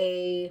 So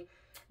a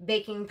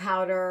baking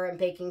powder and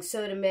baking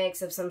soda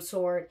mix of some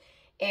sort.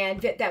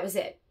 And that was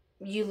it.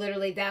 You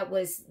literally, that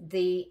was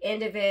the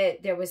end of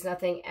it. There was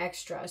nothing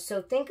extra.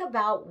 So think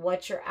about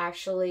what you're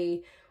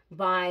actually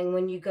buying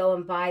when you go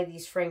and buy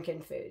these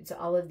Franken foods,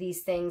 all of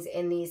these things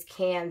in these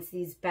cans,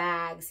 these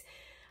bags,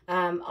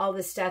 all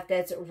the stuff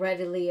that's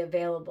readily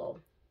available.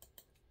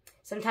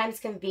 Sometimes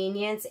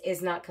convenience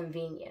is not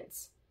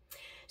convenience.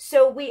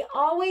 So we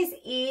always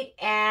eat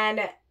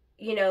and,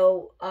 you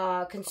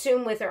know,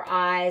 consume with our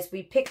eyes.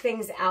 We pick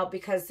things out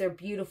because they're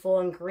beautiful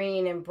and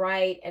green and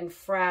bright and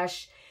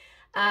fresh.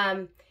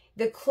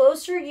 The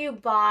closer you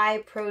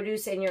buy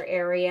produce in your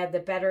area, the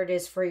better it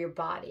is for your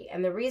body.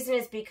 And the reason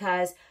is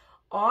because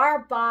our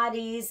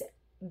bodies,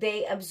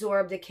 they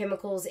absorb the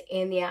chemicals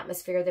in the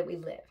atmosphere that we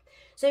live.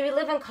 So if you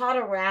live in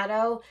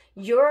Colorado,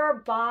 your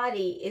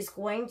body is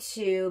going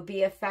to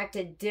be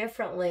affected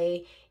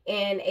differently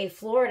in a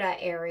Florida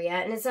area.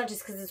 And it's not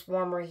just because it's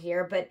warmer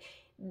here, but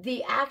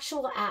the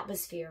actual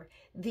atmosphere,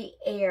 the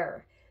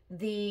air,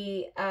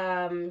 the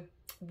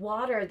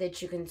water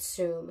that you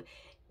consume,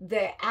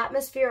 the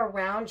atmosphere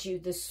around you,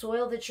 the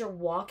soil that you're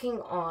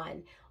walking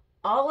on,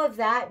 all of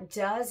that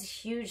does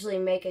hugely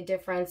make a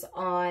difference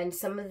on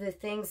some of the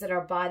things that our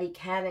body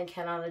can and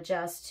cannot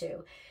adjust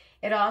to.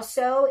 It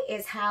also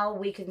is how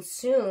we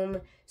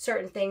consume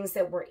certain things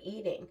that we're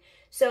eating.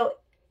 So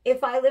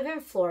if I live in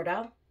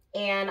Florida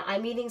and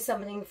I'm eating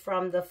something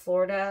from the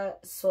Florida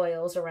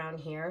soils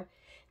around here,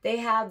 they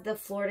have the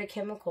Florida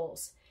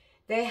chemicals.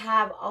 They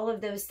have all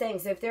of those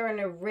things. If they're in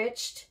a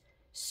enriched,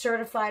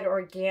 certified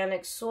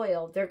organic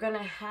soil, they're going to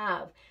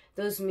have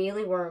those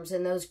mealyworms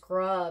and those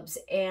grubs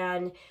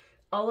and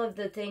all of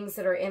the things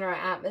that are in our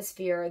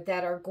atmosphere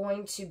that are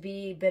going to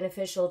be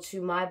beneficial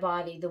to my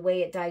body, the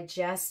way it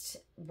digests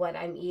what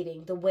I'm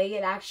eating, the way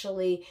it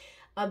actually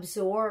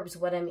absorbs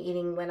what I'm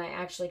eating when I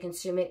actually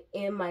consume it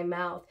in my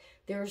mouth.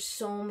 There are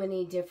so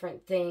many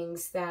different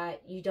things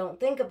that you don't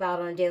think about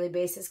on a daily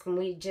basis when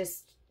we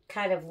just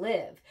kind of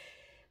live.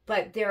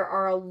 But there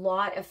are a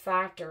lot of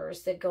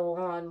factors that go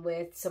on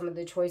with some of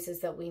the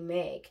choices that we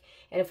make.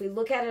 And if we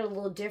look at it a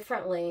little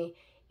differently,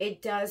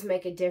 it does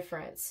make a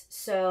difference.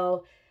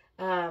 So,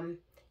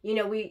 you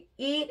know, we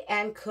eat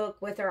and cook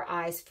with our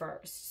eyes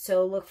first.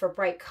 So look for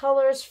bright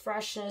colors,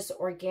 freshness,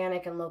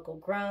 organic, and local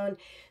grown.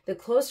 The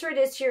closer it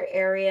is to your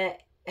area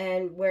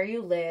and where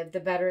you live, the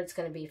better it's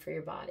going to be for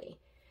your body.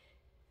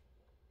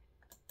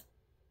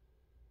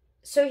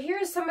 So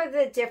here's some of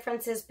the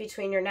differences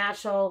between your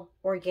natural,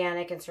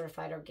 organic, and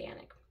certified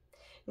organic.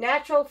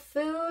 Natural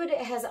food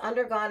has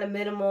undergone a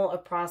minimal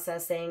of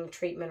processing,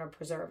 treatment, or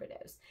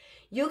preservatives.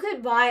 You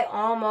could buy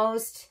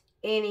almost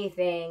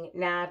anything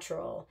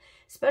natural,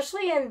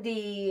 especially in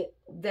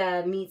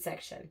the meat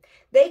section.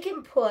 They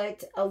can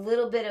put a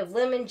little bit of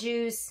lemon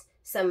juice,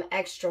 some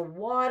extra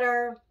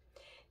water.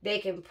 They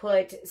can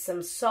put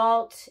some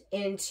salt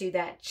into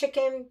that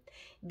chicken.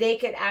 They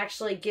could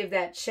actually give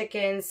that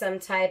chicken some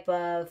type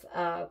of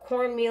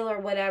cornmeal or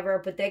whatever,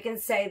 but they can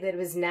say that it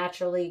was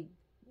naturally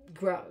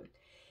grown.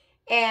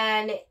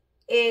 And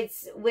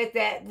it's with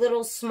that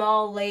little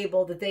small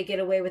label that they get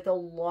away with a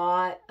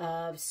lot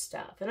of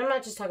stuff. And I'm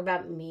not just talking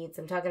about meats.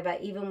 I'm talking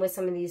about even with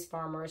some of these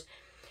farmers,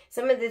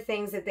 some of the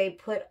things that they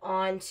put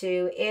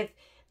onto, if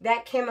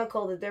that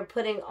chemical that they're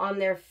putting on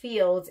their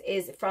fields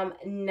is from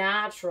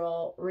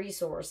natural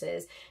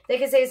resources, they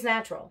can say it's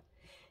natural.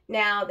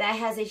 Now, that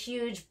has a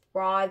huge,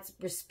 broad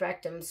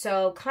spectrum.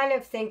 So kind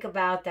of think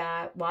about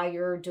that while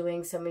you're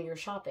doing some of your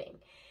shopping.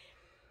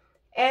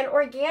 And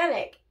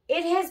organic,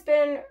 it has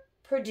been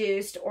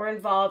produced or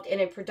involved in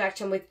a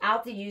production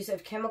without the use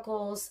of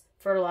chemicals,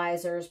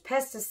 fertilizers,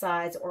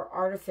 pesticides, or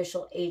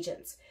artificial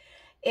agents.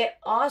 It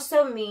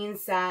also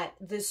means that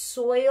the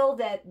soil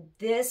that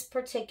this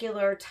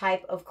particular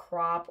type of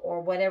crop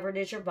or whatever it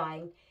is you're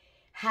buying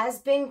has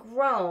been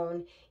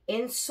grown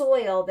in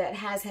soil that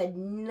has had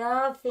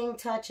nothing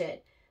touch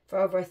it for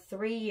over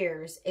 3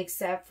 years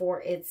except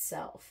for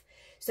itself.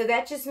 So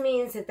that just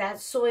means that that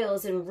soil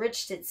has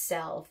enriched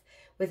itself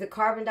with the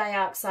carbon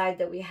dioxide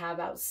that we have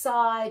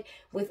outside,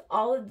 with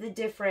all of the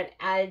different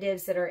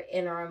additives that are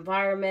in our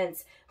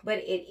environments, but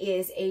it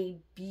is a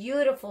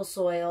beautiful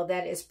soil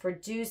that is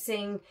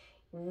producing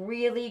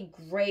really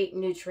great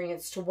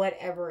nutrients to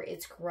whatever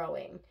it's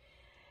growing.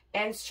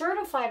 And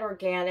certified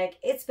organic,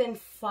 it's been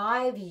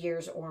 5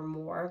 years or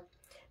more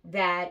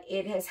that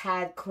it has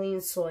had clean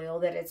soil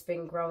that it's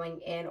been growing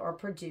in or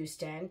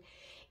produced in.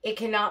 It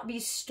cannot be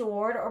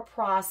stored or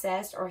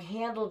processed or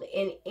handled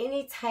in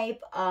any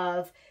type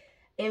of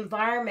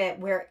environment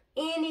where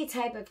any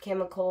type of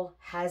chemical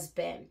has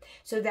been.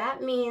 So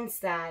that means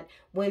that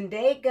when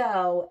they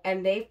go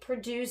and they've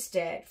produced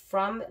it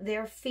from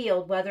their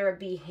field, whether it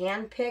be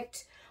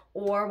hand-picked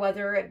or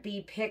whether it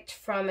be picked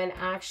from an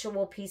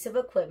actual piece of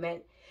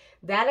equipment,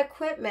 that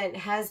equipment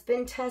has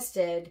been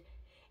tested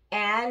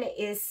and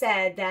is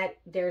said that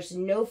there's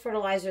no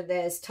fertilizer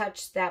that has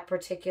touched that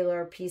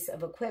particular piece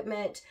of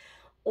equipment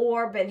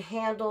or been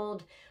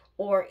handled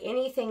or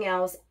anything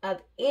else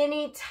of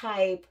any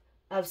type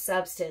of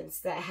substance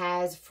that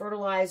has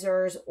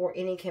fertilizers or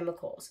any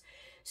chemicals.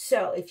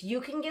 So if you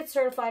can get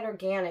certified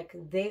organic,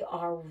 they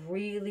are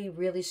really,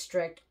 really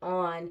strict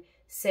on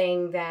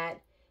saying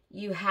that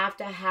you have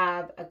to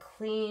have a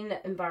clean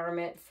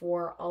environment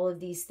for all of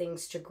these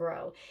things to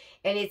grow.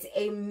 And it's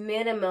a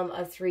minimum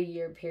of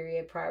 3-year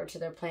period prior to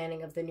their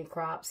planting of the new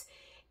crops.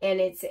 And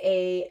it's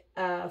a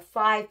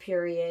 5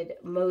 period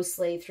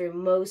mostly through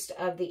most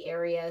of the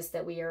areas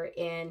that we are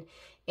in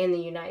the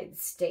United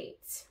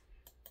States.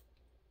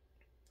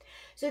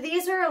 So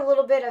these are a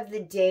little bit of the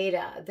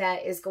data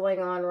that is going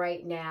on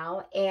right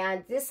now.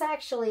 And this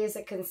actually is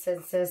a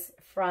consensus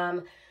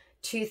from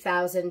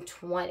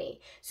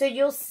 2020. So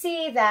you'll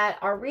see that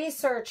our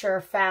researcher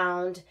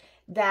found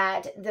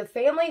that the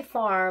family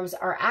farms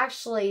are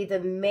actually the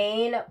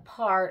main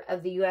part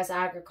of the U.S.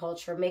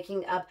 agriculture,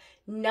 making up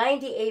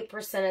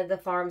 98% of the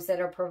farms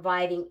that are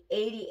providing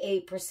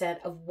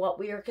 88% of what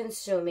we are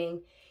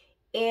consuming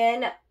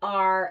in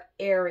our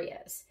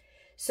areas.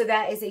 So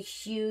that is a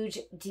huge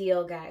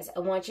deal, guys.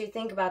 I want you to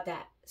think about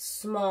that.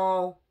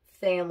 Small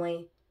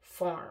family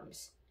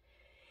farms.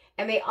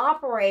 And they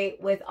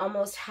operate with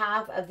almost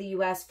half of the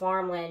U.S.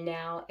 farmland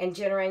now and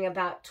generating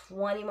about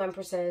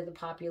 21% of the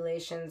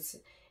population's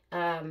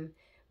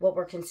what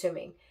we're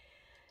consuming.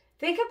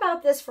 Think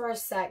about this for a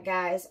sec,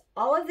 guys.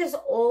 All of this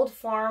old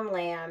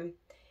farmland,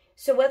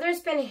 so whether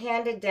it's been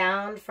handed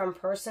down from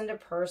person to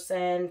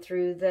person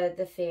through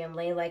the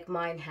family like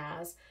mine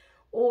has,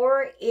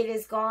 or it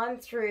has gone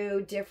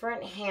through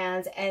different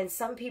hands, and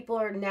some people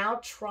are now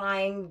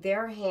trying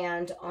their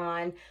hand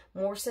on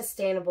more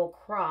sustainable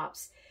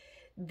crops.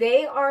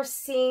 They are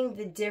seeing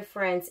the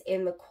difference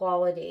in the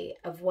quality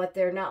of what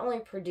they're not only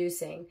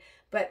producing,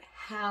 but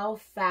how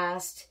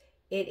fast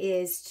it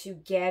is to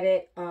get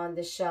it on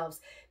the shelves,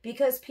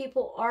 because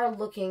people are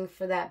looking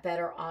for that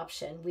better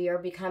option. We are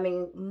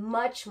becoming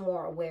much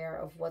more aware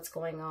of what's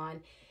going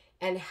on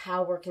and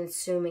how we're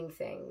consuming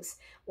things,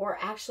 or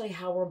actually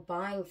how we're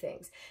buying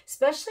things.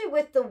 Especially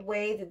with the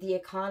way that the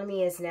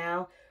economy is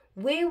now,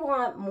 we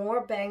want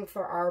more bang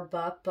for our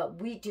buck, but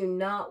we do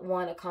not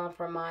want to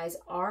compromise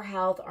our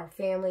health, our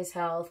family's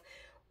health,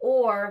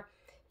 or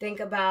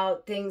think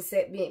about things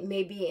that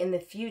may be in the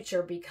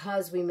future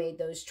because we made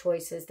those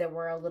choices that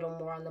were a little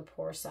more on the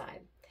poor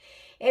side.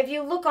 If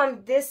you look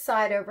on this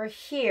side over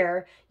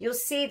here, you'll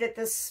see that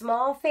the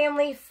small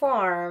family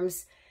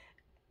farms,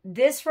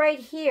 this right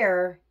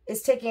here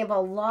is taking up a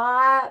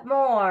lot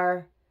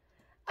more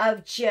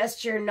of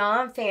just your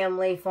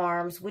non-family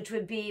farms, which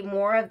would be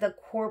more of the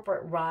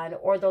corporate run,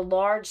 or the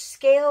large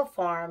scale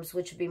farms,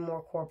 which would be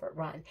more corporate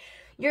run.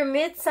 Your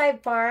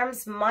mid-sized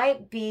farms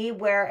might be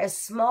where a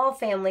small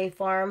family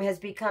farm has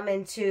become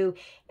into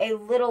a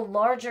little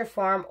larger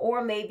farm,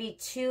 or maybe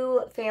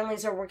two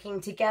families are working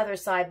together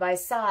side by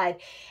side.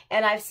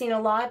 And I've seen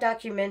a lot of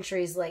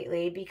documentaries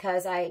lately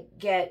because I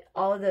get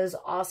all of those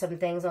awesome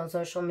things on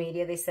social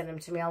media. They send them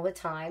to me all the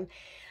time.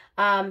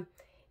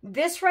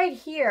 This right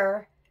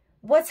here,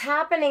 what's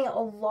happening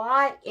a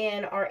lot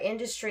in our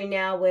industry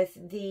now with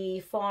the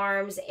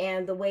farms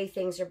and the way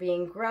things are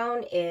being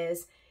grown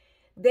is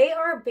they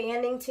are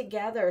banding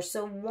together.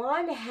 So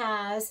one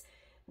has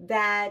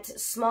that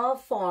small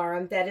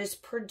farm that is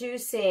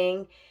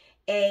producing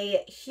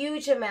a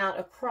huge amount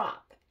of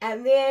crop,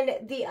 and then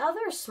the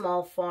other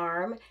small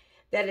farm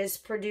that is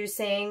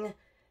producing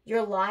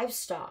your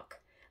livestock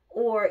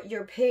or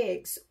your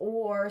pigs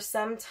or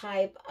some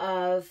type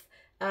of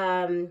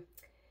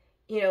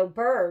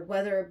bird,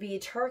 whether it be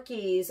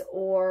turkeys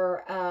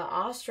or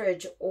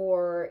ostrich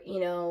or,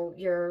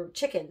 your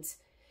chickens.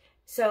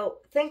 So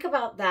think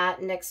about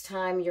that next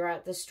time you're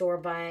at the store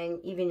buying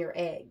even your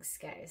eggs,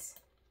 guys.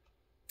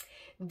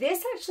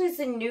 This actually is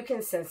a new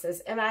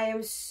consensus, and I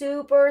am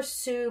super,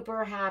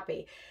 super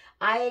happy.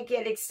 I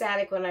get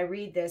ecstatic when I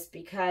read this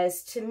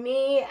because to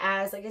me,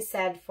 as, like I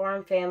said,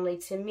 farm family,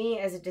 to me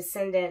as a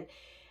descendant,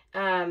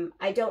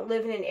 I don't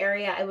live in an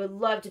area. I would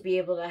love to be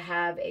able to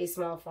have a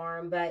small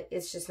farm, but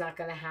it's just not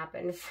going to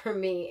happen for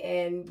me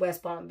in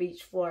West Palm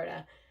Beach,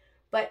 Florida.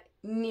 But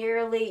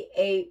nearly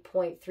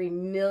 8.3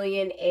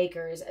 million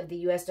acres of the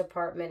U.S.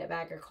 Department of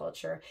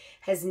Agriculture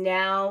has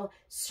now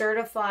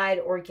certified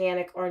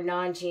organic or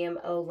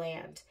non-GMO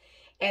land.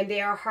 And they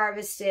are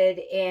harvested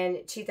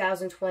in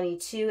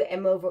 2022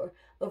 and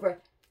over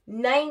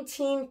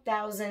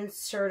 19,000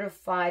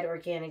 certified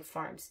organic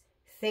farms.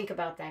 Think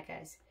about that,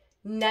 guys.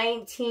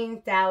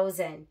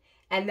 19,000.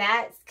 And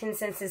that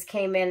consensus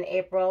came in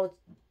April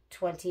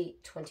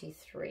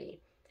 2023.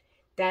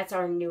 That's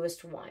our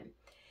newest one.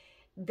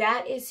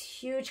 That is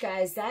huge,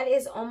 guys. That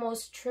is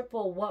almost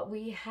triple what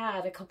we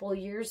had a couple of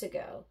years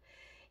ago.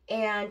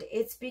 And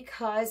it's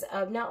because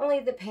of not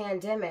only the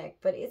pandemic,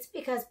 but it's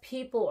because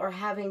people are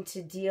having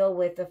to deal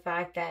with the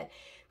fact that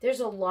there's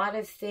a lot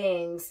of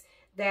things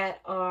that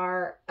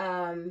are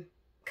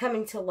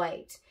coming to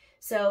light.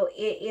 So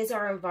it is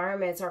our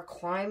environment, it's our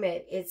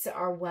climate, it's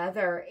our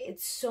weather,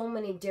 it's so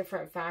many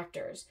different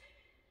factors.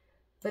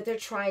 But they're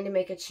trying to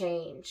make a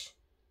change.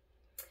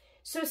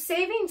 So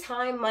saving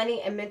time,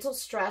 money, and mental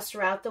stress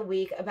throughout the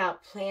week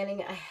about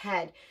planning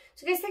ahead.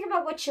 So guys, think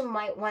about what you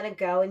might want to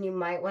go and you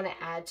might want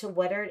to add to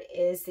whatever it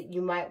is that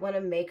you might want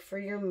to make for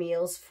your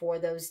meals for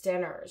those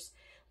dinners.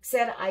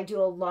 Like I said, I do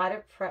a lot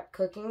of prep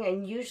cooking,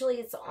 and usually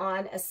it's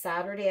on a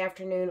Saturday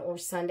afternoon or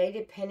Sunday,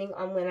 depending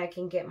on when I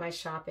can get my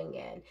shopping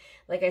in.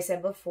 Like I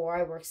said before,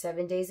 I work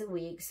 7 days a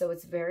week, so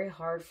it's very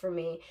hard for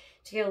me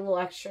to get a little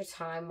extra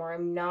time where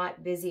I'm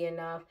not busy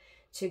enough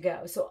to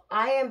go. So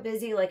I am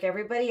busy like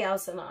everybody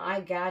else, and I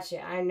got you.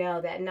 I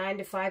know that 9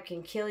 to 5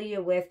 can kill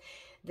you with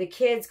the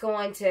kids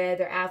going to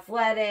their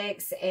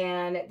athletics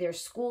and their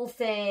school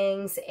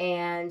things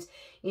and,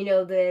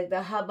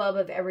 the hubbub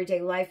of everyday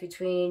life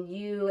between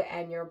you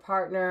and your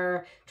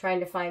partner, trying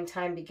to find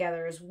time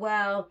together as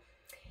well.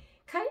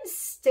 Kind of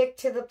stick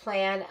to the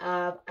plan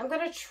of, I'm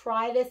going to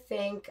try to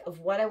think of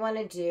what I want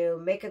to do,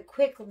 make a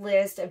quick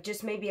list of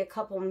just maybe a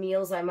couple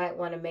meals I might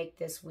want to make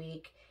this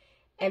week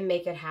and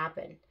make it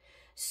happen.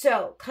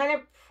 So kind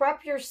of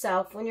prep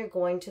yourself when you're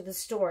going to the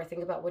store.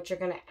 Think about what you're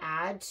going to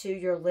add to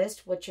your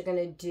list, what you're going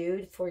to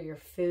do for your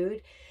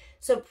food.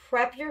 So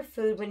prep your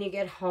food when you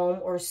get home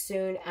or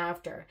soon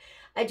after.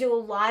 I do a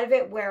lot of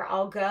it where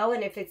I'll go,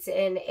 and if it's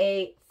in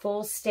a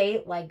full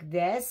state like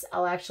this,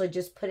 I'll actually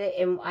just put it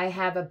in. I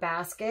have a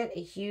basket,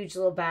 a huge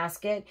little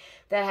basket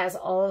that has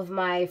all of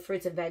my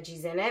fruits and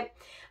veggies in it.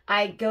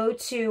 I go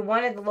to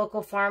one of the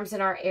local farms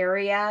in our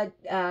area,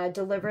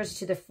 delivers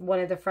to one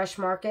of the fresh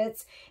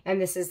markets,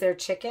 and this is their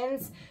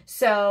chickens.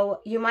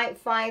 So you might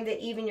find that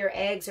even your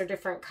eggs are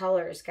different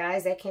colors.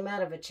 Guys, they came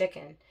out of a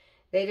chicken.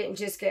 They didn't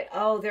just get,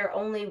 they're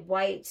only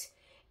white,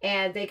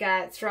 and they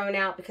got thrown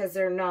out because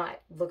they're not.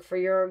 Look for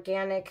your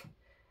organic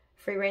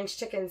free-range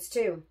chickens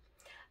too.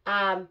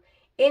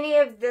 Any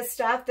of the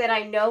stuff that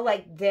I know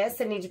like this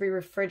that needs to be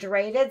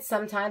refrigerated,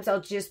 sometimes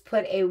I'll just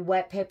put a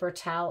wet paper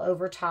towel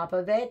over top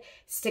of it,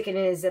 stick it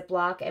in a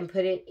Ziploc, and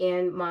put it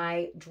in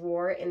my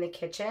drawer in the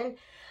kitchen.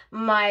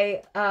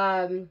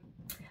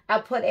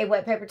 I'll put a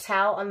wet paper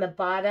towel on the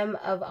bottom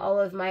of all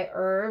of my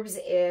herbs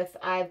if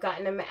I've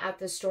gotten them at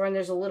the store and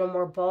there's a little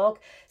more bulk.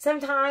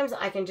 Sometimes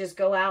I can just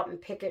go out and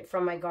pick it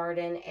from my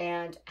garden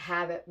and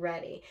have it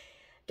ready,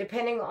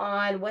 depending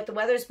on what the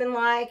weather's been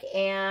like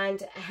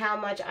and how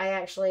much I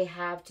actually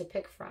have to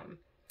pick from.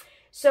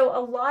 So a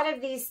lot of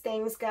these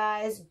things,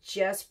 guys,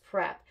 just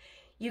prep.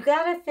 You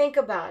got to think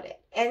about it,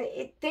 and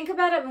think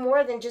about it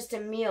more than just a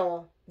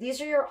meal.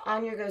 These are your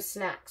on-your-go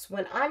snacks.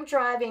 When I'm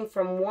driving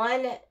from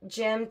one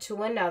gym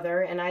to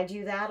another, and I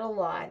do that a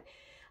lot,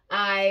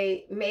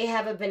 I may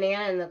have a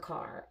banana in the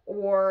car,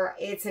 or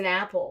it's an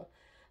apple.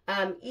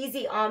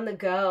 Easy on the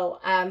go.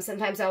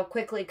 Sometimes I'll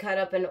quickly cut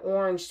up an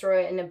orange, throw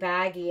it in a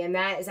baggie, and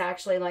that is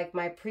actually like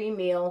my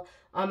pre-meal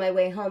on my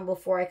way home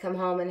before I come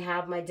home and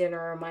have my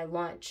dinner or my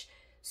lunch.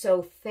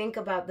 So think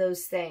about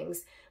those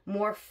things.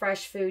 More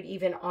fresh food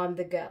even on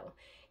the go.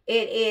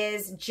 It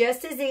is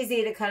just as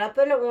easy to cut up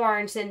an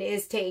orange than it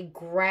is to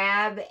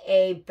grab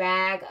a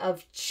bag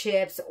of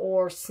chips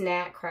or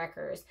snack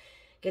crackers.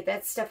 Get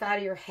that stuff out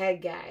of your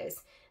head,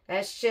 guys.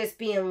 That's just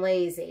being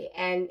lazy.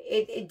 And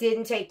it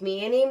didn't take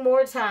me any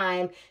more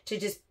time to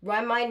just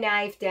run my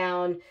knife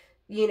down,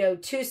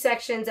 2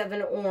 sections of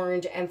an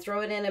orange and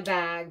throw it in a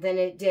bag than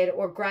it did,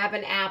 or grab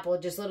an apple,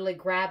 just literally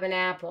grab an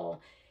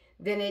apple,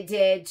 than it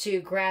did to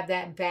grab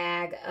that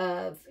bag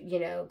of,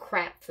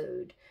 crap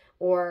food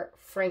or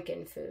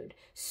Franken food.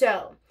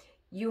 So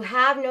you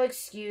have no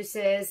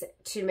excuses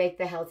to make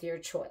the healthier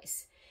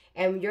choice.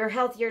 And your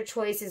healthier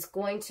choice is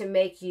going to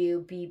make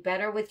you be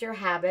better with your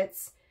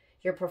habits,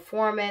 your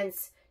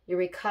performance, your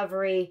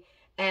recovery,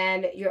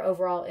 and your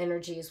overall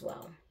energy as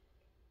well.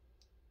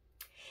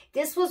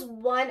 This was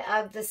one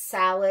of the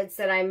salads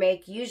that I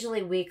make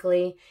usually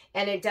weekly,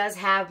 and it does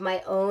have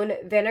my own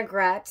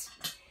vinaigrette.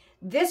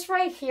 This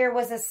right here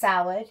was a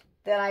salad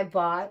that I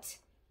bought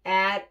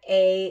at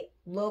a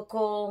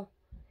local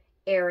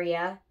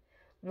area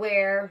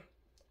where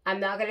I'm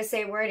not going to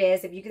say where it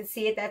is. If you can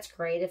see it, that's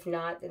great. If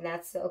not, then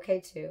that's okay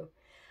too.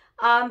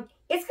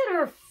 It's got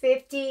over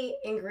 50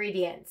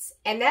 ingredients,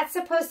 and that's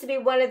supposed to be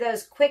one of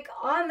those quick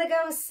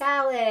on-the-go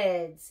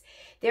salads.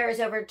 There is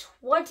over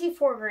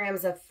 24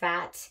 grams of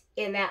fat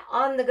in that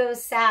on-the-go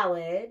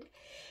salad,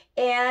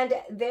 and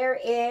there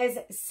is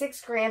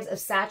 6 grams of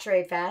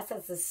saturated fat.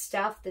 That's the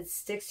stuff that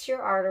sticks to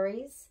your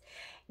arteries.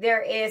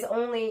 There is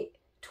only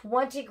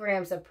 20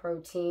 grams of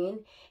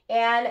protein,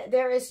 and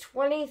there is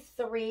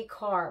 23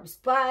 carbs,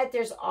 but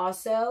there's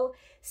also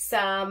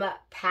some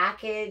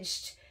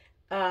packaged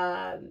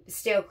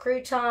stale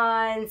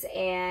croutons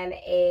and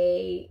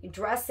a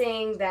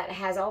dressing that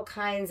has all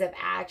kinds of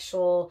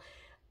actual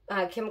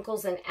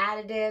chemicals and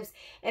additives.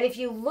 And if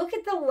you look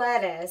at the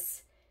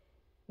lettuce,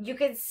 you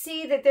can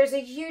see that there's a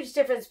huge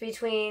difference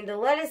between the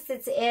lettuce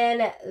that's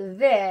in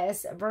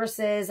this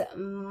versus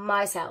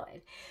my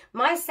salad.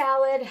 My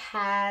salad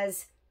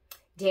has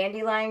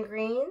dandelion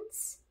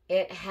greens,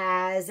 it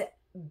has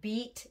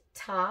beet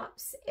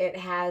tops, it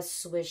has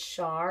Swiss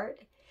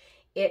chard,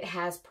 it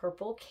has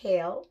purple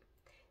kale,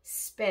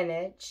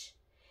 spinach,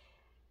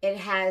 it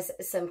has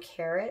some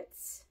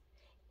carrots,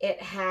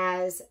 it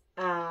has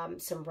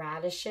some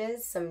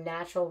radishes, some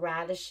natural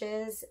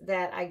radishes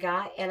that I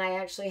got, and I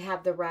actually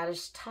have the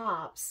radish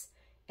tops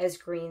as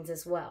greens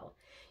as well.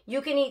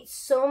 You can eat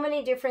so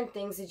many different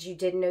things that you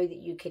didn't know that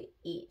you could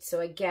eat. So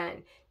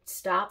again,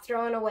 stop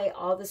throwing away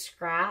all the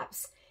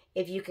scraps.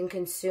 If you can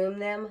consume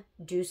them,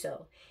 do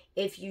so.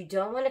 If you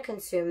don't want to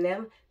consume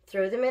them,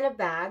 throw them in a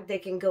bag. They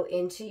can go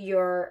into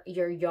your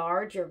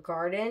yard, your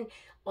garden.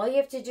 All you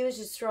have to do is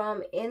just throw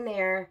them in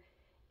there,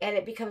 and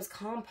it becomes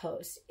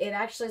compost. It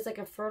actually is like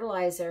a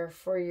fertilizer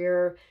for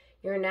your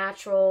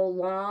natural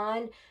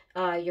lawn,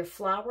 your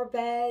flower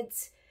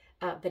beds.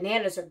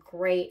 Bananas are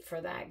great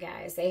for that,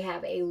 guys. They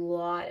have a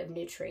lot of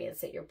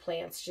nutrients that your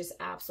plants just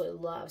absolutely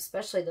love,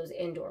 especially those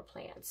indoor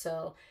plants.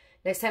 So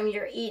next time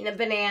you're eating a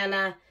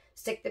banana,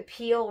 stick the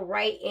peel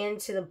right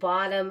into the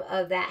bottom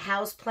of that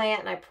house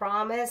plant, and I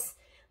promise,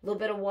 a little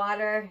bit of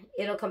water,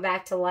 it'll come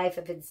back to life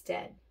if it's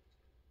dead.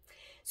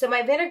 So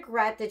my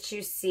vinaigrette that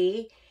you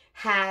see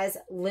has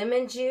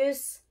lemon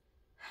juice,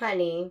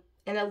 honey,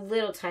 and a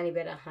little tiny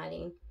bit of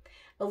honey,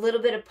 a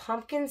little bit of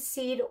pumpkin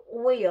seed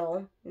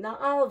oil,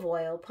 not olive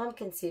oil,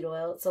 pumpkin seed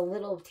oil. It's a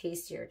little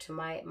tastier to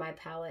my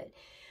palate.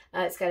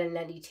 It's got a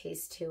nutty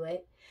taste to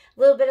it. A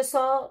little bit of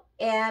salt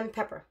and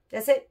pepper.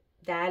 That's it.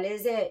 That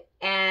is it.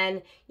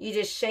 And you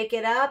just shake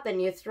it up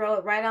and you throw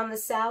it right on the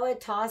salad,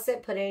 toss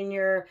it, put it in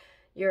your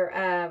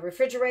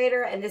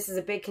refrigerator. And this is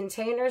a big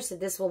container, so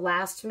this will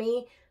last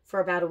me for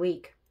about a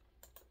week.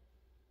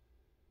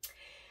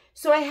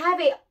 So I have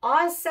an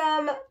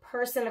awesome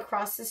person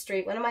across the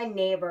street. One of my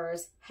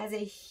neighbors has a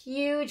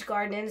huge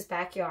garden in his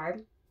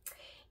backyard.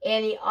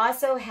 And he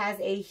also has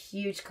a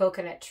huge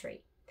coconut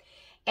tree.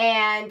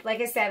 And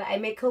like I said, I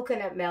make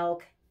coconut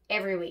milk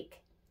every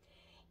week.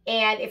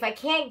 And if I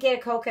can't get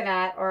a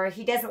coconut, or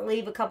he doesn't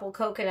leave a couple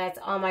coconuts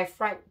on my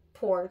front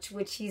porch,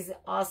 which he's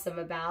awesome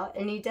about,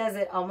 and he does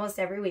it almost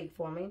every week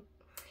for me,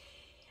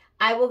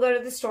 I will go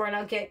to the store and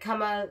I'll get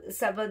some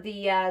of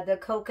the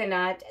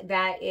coconut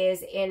that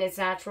is in its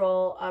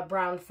natural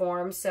brown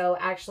form. So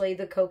actually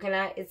the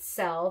coconut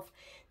itself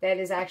that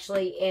is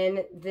actually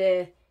in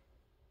the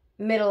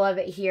middle of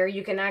it here,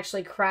 you can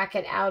actually crack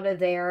it out of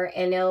there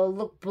and it'll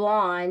look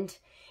blonde.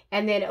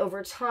 And then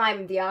over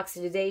time, the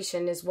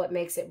oxidation is what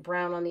makes it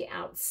brown on the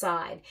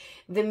outside.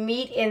 The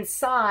meat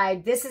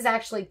inside, this is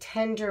actually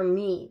tender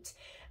meat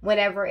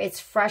whenever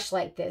it's fresh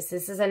like this.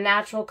 This is a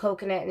natural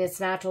coconut in its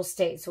natural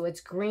state. So it's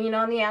green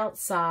on the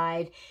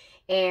outside.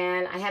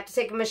 And I have to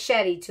take a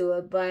machete to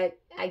it, but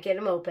I get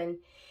them open.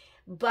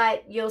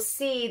 But you'll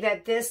see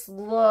that this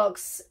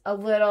looks a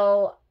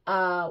little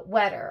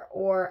wetter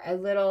or a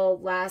little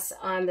less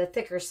on the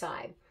thicker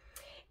side.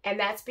 And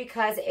that's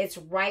because it's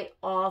right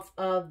off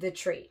of the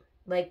tree.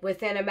 Like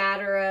within a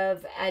matter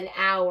of an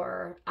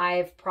hour,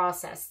 I've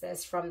processed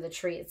this from the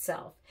tree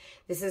itself.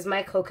 This is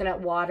my coconut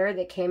water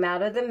that came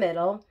out of the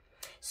middle.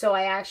 So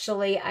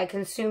I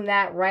consume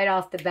that right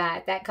off the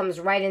bat. That comes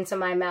right into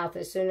my mouth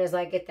as soon as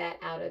I get that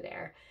out of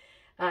there.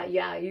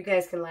 Yeah, you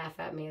guys can laugh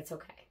at me. It's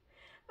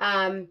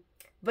okay.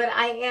 But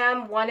I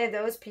am one of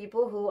those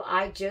people who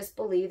I just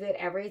believe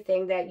that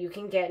everything that you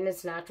can get in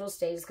its natural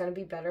state is going to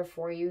be better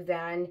for you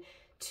than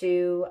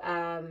to,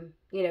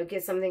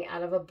 get something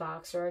out of a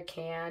box or a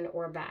can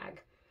or a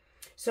bag.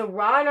 So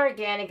raw and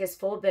organic is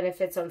full of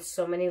benefits on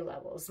so many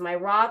levels. My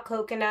raw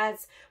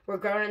coconuts were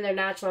grown in their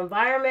natural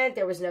environment.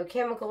 There was no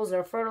chemicals,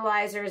 no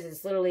fertilizers.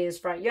 It's literally his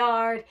front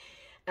yard,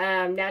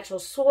 natural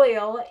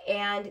soil,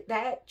 and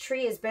that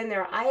tree has been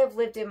there. I have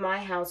lived in my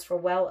house for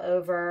well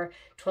over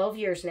 12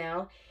 years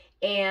now,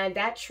 And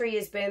that tree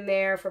has been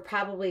there for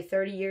probably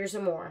 30 years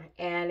or more.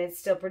 And it's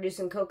still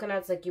producing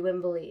coconuts like you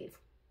wouldn't believe.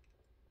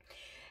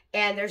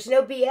 And there's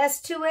no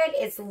BS to it.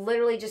 It's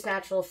literally just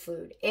natural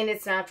food in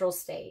its natural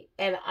state.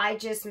 And I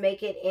just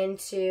make it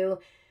into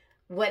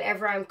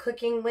whatever I'm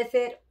cooking with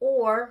it,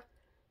 or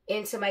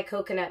into my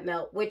coconut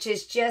milk, which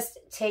is just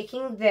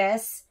taking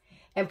this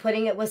and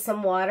putting it with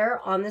some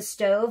water on the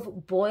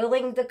stove,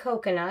 boiling the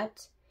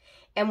coconut.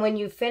 And when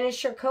you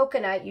finish your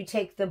coconut, you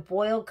take the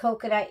boiled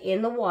coconut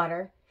in the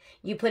water,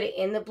 you put it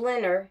in the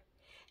blender,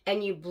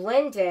 and you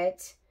blend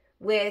it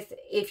with,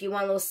 if you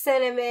want a little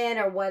cinnamon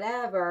or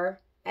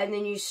whatever, and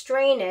then you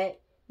strain it.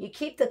 You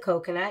keep the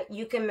coconut.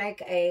 You can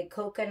make a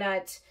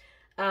coconut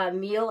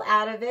meal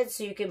out of it,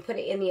 so you can put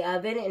it in the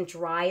oven and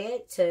dry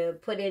it to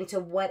put into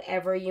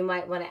whatever you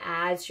might want to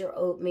add to your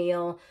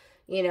oatmeal,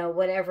 you know,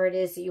 whatever it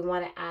is that you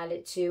want to add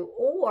it to.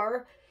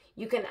 Or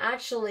you can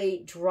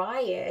actually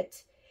dry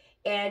it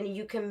and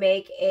you can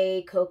make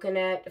a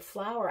coconut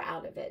flour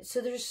out of it.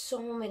 So there's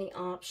so many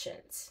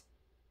options.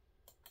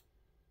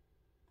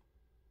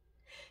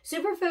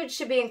 Superfoods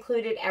should be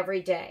included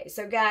every day.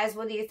 So guys,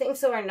 whether you think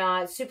so or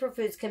not,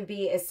 superfoods can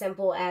be as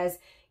simple as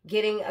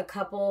getting a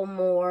couple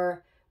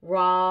more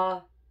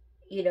raw,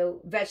 you know,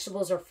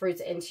 vegetables or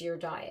fruits into your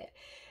diet.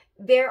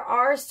 There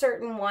are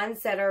certain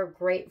ones that are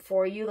great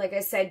for you. Like I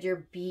said,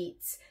 your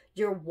beets,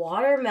 your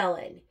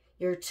watermelon,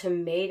 your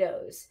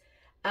tomatoes.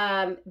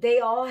 They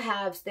all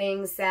have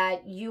things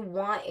that you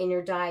want in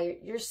your diet.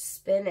 Your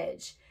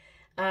spinach,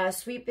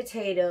 sweet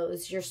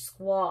potatoes, your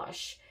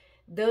squash.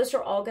 Those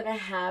are all going to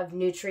have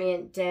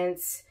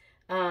nutrient-dense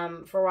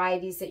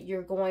varieties that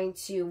you're going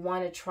to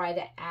want to try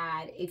to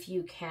add if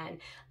you can.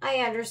 I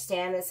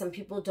understand that some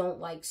people don't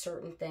like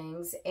certain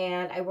things,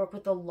 and I work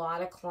with a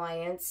lot of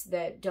clients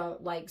that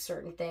don't like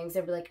certain things.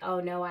 They'll be like, oh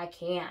no, I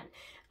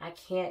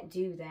can't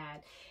do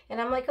that.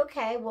 And I'm like,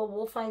 okay, well,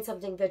 we'll find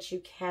something that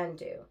you can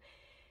do.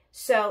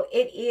 So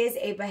it is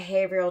a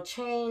behavioral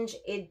change.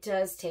 It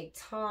does take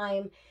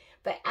time,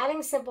 but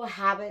adding simple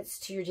habits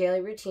to your daily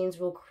routines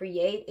will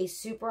create a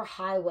super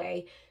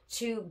highway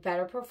to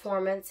better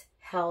performance,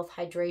 health,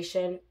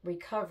 hydration,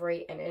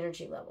 recovery, and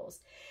energy levels.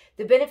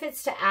 The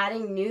benefits to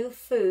adding new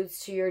foods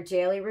to your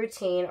daily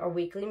routine or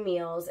weekly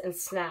meals and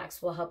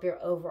snacks will help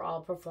your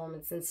overall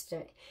performance and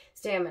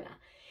stamina.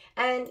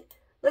 And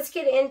let's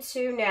get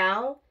into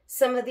now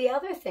some of the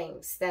other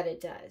things that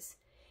it does.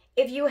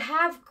 If you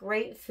have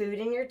great food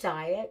in your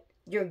diet,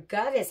 your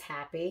gut is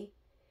happy,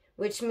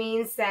 which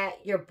means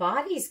that your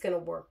body's going to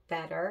work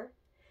better.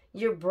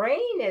 Your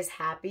brain is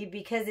happy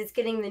because it's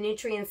getting the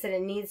nutrients that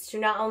it needs to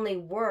not only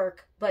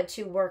work, but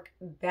to work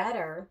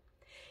better.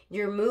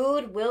 Your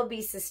mood will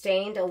be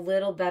sustained a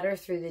little better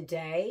through the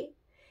day.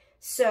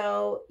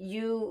 So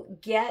you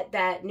get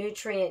that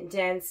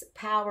nutrient-dense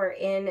power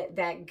in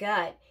that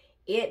gut.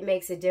 It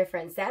makes a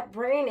difference. That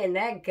brain and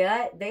that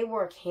gut, they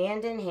work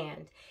hand in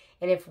hand.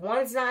 And if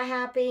one's not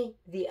happy,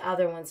 the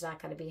other one's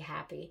not going to be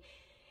happy.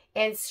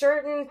 And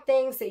certain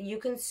things that you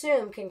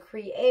consume can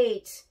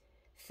create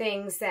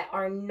things that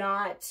are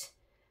not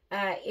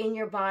in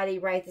your body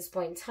right at this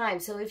point in time.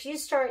 So if you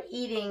start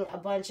eating a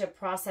bunch of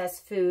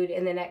processed food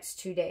in the next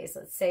 2 days,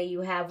 let's say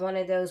you have one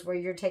of those where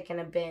you're taking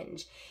a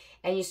binge,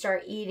 and you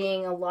start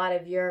eating a lot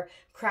of your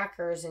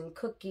crackers and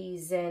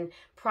cookies and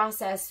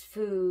processed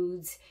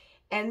foods,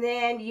 and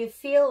then you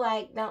feel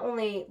like not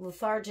only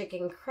lethargic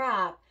and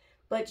crap,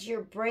 but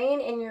your brain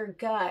and your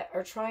gut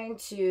are trying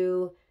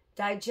to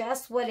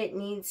digest what it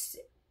needs,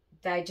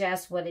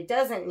 digest what it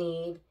doesn't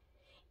need.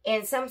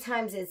 And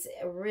sometimes it's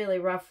really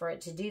rough for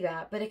it to do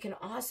that, but it can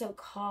also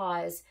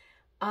cause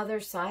other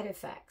side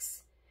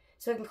effects.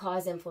 So it can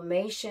cause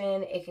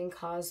inflammation, it can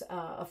cause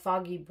a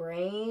foggy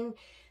brain,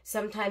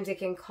 sometimes it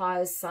can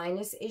cause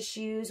sinus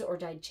issues or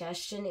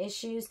digestion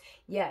issues.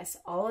 Yes,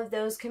 all of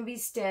those can be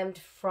stemmed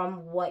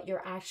from what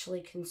you're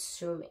actually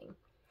consuming.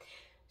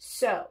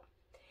 So,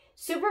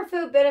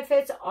 superfood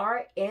benefits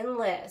are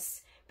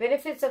endless.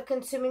 Benefits of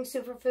consuming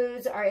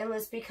superfoods are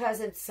endless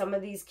because of some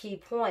of these key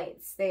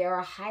points. They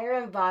are higher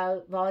in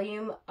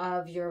volume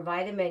of your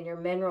vitamin, your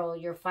mineral,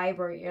 your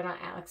fiber, your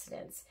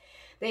antioxidants.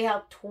 They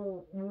help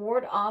to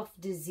ward off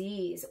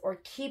disease or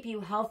keep you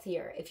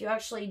healthier. If you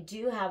actually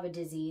do have a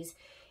disease,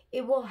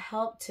 it will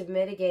help to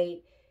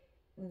mitigate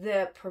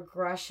the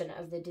progression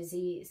of the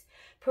disease.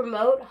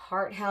 Promote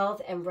heart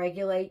health and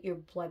regulate your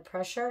blood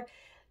pressure.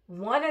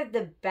 One of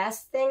the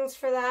best things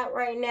for that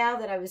right now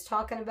that I was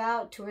talking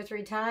about 2 or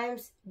 3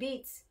 times,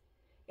 beets.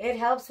 It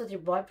helps with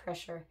your blood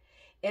pressure.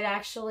 It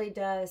actually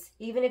does.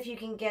 Even if you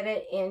can get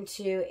it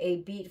into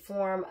a beet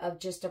form of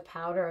just a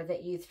powder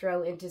that you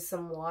throw into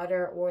some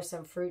water or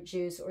some fruit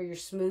juice or your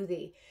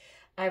smoothie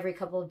every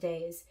couple of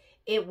days,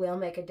 it will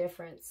make a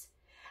difference.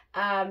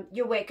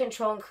 Your weight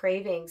control and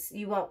cravings.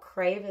 You won't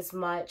crave as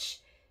much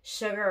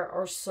sugar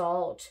or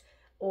salt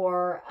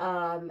or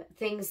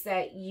things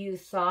that you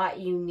thought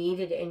you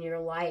needed in your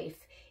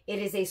life. It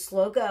is a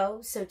slow go,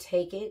 so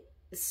take it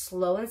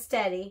slow and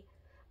steady,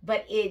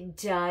 but it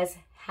does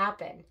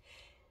happen.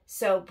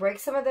 So break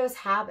some of those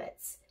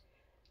habits.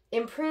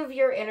 improve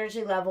your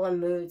energy level and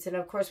moods. And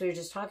of course, we were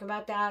just talking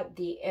about that.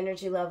 The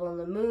energy level and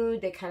the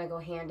mood, they kind of go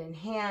hand in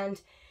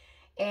hand.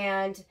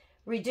 And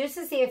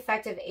reduces the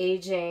effect of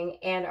aging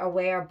and our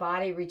way our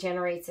body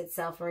regenerates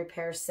itself and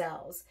repairs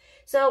cells.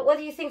 So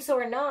whether you think so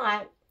or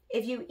not,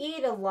 if you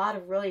eat a lot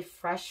of really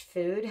fresh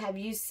food, have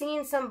you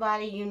seen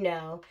somebody you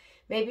know,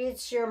 maybe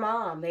it's your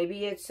mom,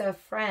 maybe it's a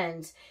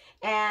friend,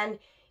 and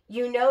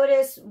you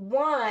notice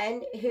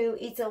one who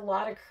eats a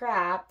lot of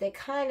crap, they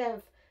kind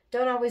of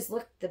don't always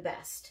look the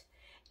best.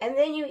 And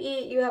then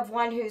you have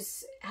one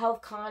who's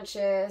health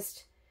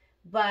conscious,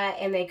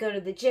 and they go to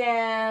the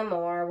gym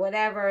or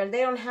whatever, and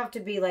they don't have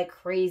to be like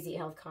crazy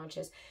health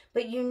conscious,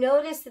 but you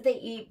notice that they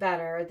eat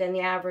better than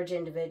the average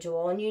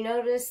individual, and you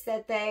notice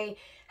that they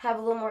have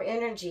a little more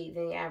energy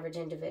than the average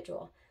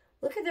individual.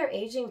 Look at their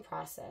aging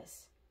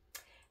process.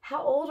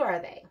 How old are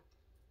they?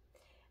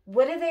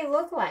 What do they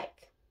look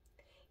like?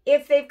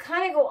 If they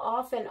kind of go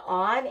off and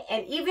on,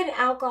 and even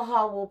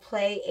alcohol will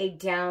play a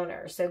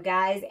downer. So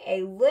guys,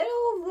 a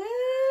little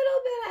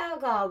bit of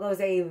alcohol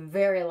goes a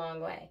very long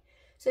way.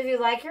 So if you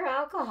like your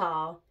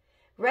alcohol,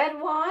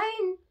 red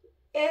wine,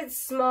 it's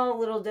small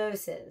little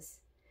doses,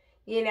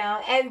 you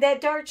know, and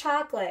that dark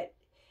chocolate.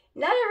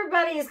 Not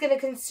everybody is going to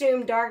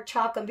consume dark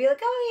chocolate and be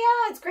like,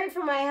 oh yeah, it's great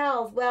for my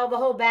health. Well, the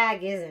whole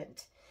bag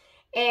isn't.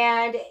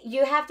 And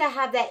you have to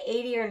have that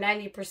 80 or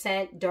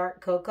 90% dark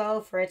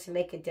cocoa for it to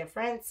make a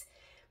difference.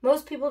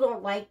 Most people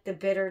don't like the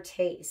bitter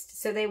taste,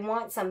 so they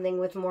want something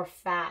with more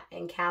fat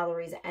and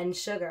calories and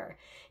sugar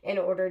in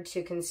order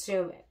to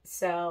consume it.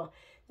 So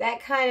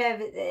that kind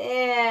of,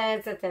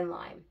 it's a thin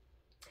line.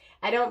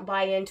 I don't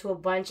buy into a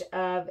bunch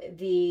of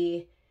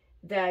the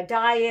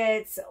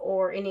diets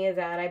or any of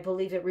that. I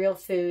believe that real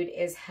food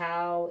is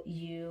how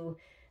you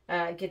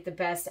get the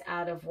best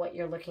out of what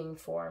you're looking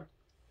for.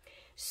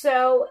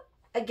 So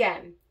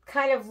again,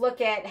 kind of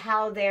look at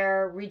how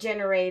they're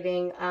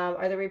regenerating.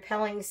 Are they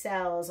repelling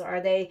cells?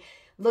 Are they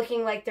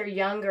looking like they're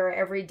younger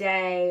every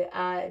day?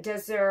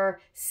 Does their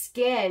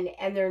skin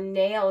and their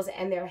nails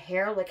and their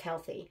hair look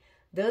healthy?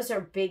 Those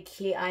are big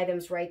key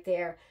items right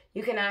there.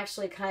 You can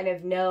actually kind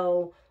of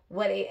know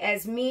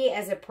as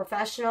a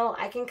professional,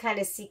 I can kind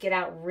of seek it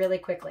out really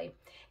quickly.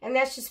 And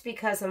that's just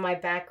because of my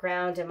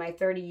background and my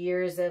 30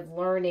 years of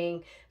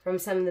learning from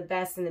some of the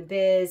best in the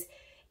biz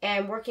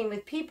and working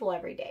with people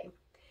every day.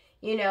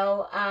 You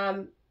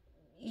know,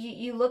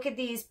 you look at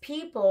these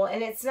people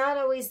and it's not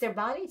always their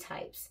body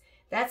types.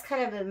 That's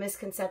kind of a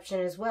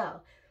misconception as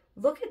well.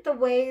 Look at the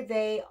way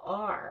they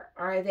are.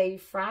 Are they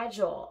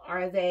fragile?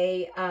 Are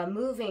they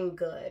moving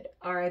good?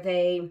 Are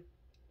they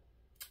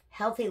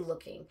healthy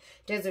looking?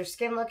 Does their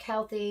skin look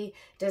healthy?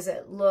 Does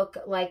it look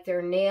like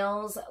their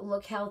nails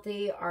look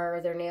healthy?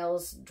 Are their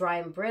nails dry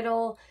and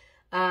brittle?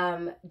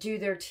 Do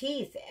their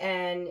teeth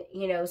and,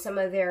 you know, some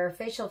of their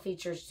facial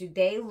features, do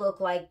they look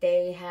like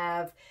they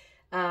have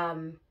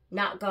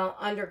not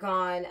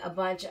undergone a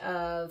bunch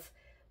of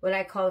what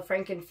I call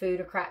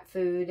frankenfood or crap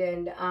food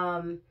and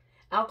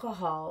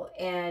alcohol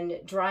and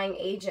drying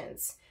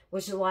agents,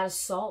 which is a lot of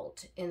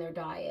salt in their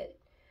diet.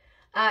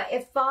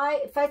 It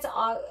fights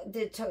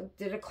the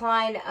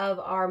decline of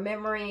our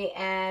memory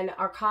and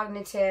our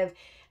cognitive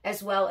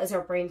as well as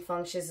our brain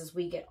functions as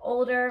we get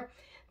older.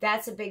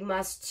 That's a big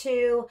must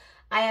too.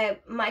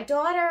 My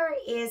daughter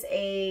is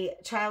a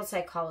child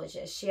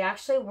psychologist. She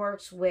actually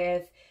works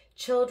with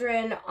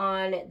children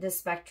on the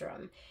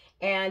spectrum.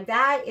 And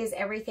that is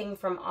everything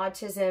from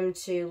autism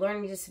to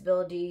learning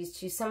disabilities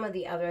to some of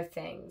the other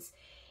things.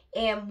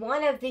 And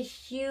one of the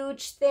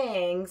huge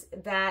things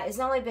that is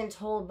not only been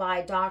told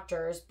by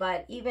doctors,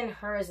 but even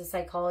her as a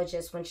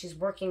psychologist when she's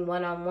working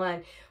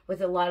one-on-one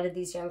with a lot of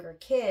these younger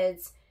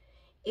kids,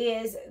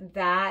 is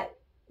that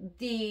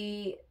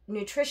the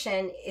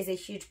nutrition is a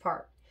huge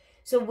part.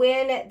 So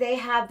when they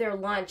have their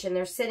lunch and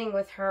they're sitting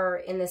with her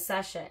in the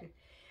session,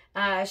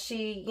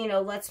 she, you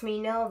know, lets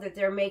me know that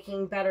they're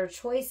making better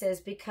choices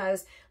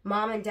because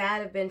mom and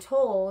dad have been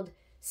told,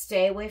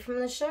 stay away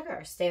from the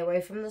sugar, stay away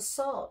from the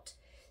salt,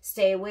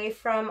 stay away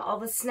from all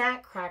the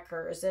snack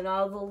crackers and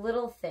all the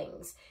little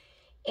things.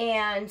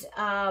 And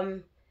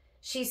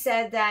she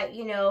said that,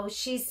 you know,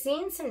 she's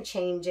seen some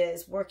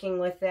changes working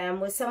with them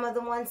with some of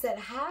the ones that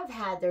have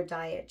had their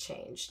diet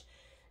changed.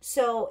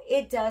 So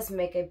it does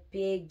make a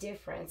big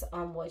difference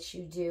on what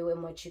you do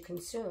and what you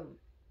consume.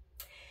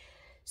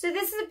 So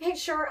this is a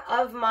picture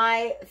of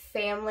my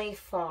family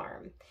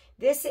farm.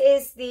 This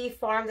is the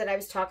farm that I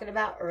was talking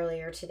about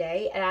earlier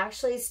today. It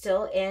actually is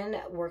still in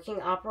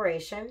working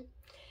operation.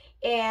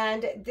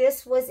 And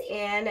this was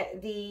in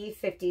the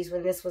 50s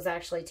when this was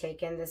actually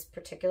taken, this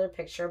particular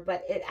picture.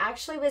 But it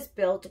actually was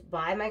built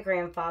by my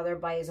grandfather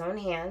by his own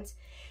hands.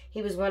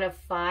 He was one of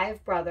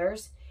 5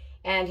 brothers,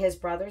 and his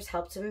brothers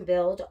helped him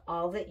build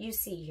all that you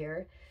see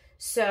here.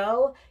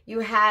 So you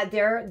had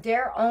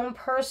their own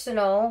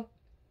personal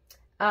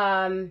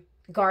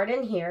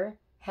garden here,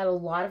 had a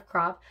lot of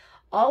crop.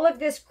 All of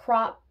this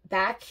crop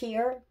back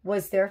here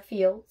was their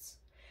fields.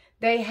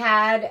 They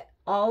had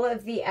all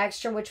of the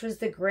extra, which was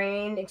the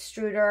grain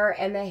extruder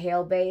and the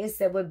hail base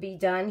that would be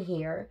done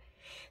here.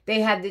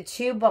 They had the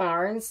 2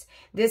 barns.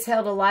 This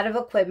held a lot of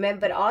equipment,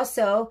 but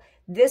also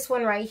this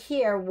one right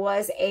here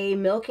was a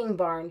milking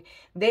barn.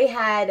 They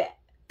had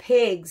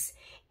pigs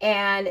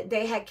and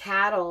they had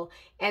cattle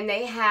and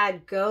they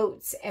had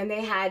goats and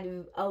they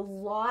had a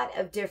lot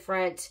of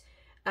different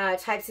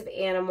types of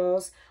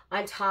animals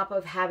on top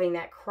of having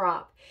that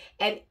crop.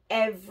 And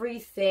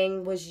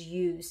everything was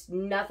used.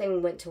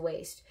 Nothing went to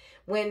waste.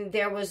 When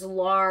there was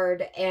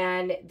lard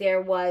and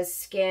there was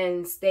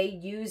skins, they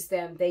used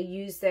them. They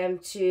used them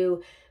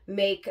to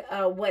make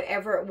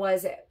whatever it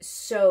was,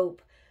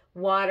 soap,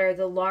 water.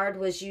 The lard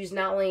was used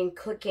not only in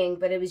cooking,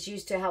 but it was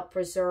used to help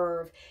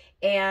preserve.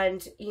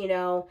 And, you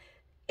know,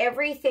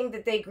 everything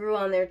that they grew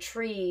on their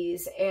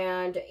trees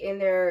and in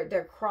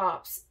their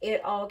crops,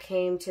 it all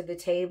came to the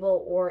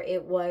table, or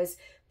it was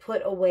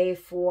put away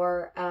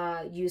for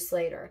use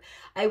later.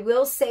 I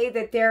will say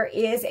that there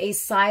is a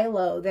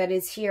silo that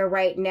is here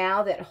right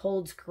now that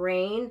holds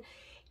grain,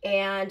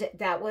 and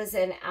that was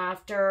an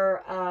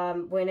after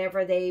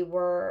whenever they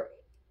were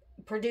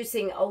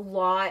producing a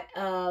lot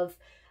of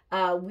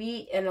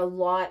wheat and a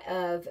lot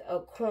of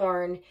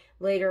corn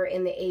later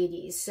in the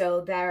 80s.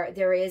 So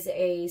there is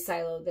a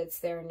silo that's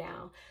there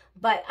now.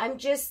 But I'm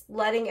just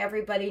letting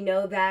everybody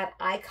know that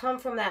I come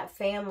from that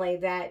family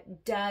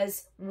that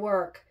does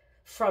work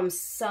from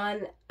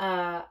sun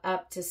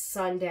up to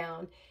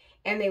sundown,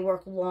 and they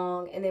work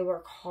long and they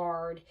work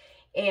hard.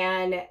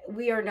 And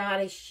we are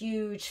not a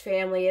huge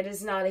family. It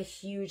is not a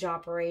huge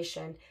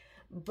operation,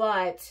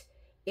 but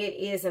it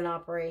is an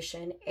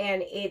operation,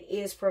 and it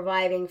is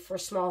providing for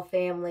small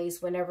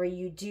families whenever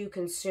you do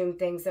consume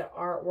things that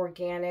are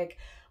organic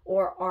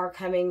or are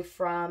coming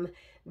from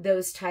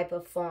those type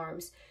of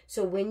farms.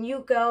 So when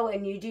you go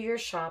and you do your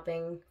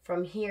shopping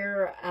from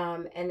here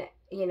and,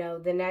 you know,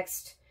 the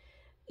next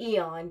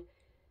eon,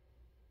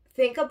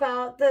 think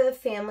about the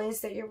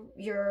families that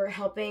you're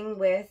helping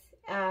with.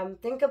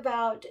 Think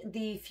about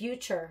the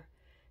future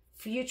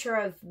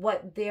of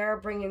what they're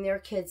bringing their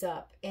kids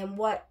up and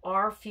what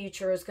our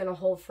future is going to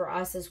hold for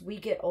us as we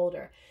get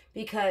older.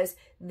 Because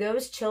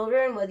those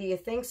children, whether you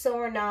think so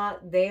or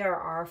not, they are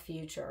our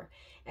future.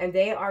 And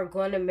they are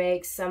going to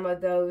make some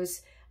of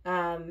those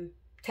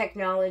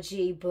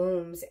technology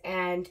booms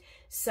and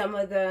some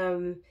of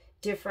them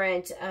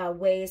different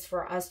ways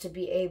for us to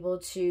be able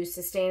to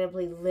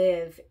sustainably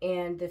live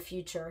in the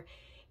future.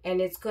 And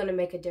it's going to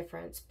make a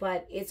difference.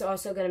 But it's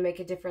also going to make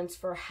a difference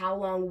for how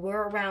long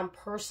we're around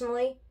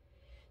personally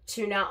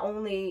to not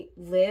only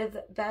live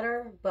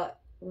better, but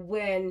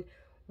when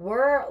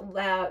we're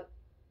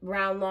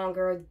around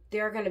longer,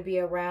 they're going to be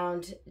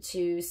around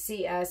to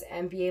see us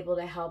and be able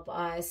to help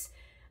us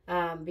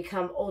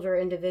become older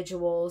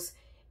individuals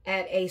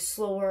at a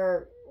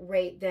slower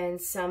rate than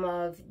some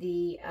of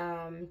the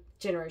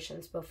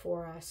generations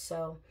before us.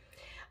 So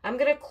I'm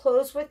going to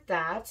close with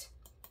that.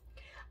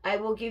 I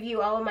will give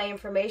you all of my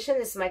information.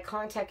 This is my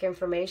contact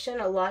information.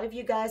 A lot of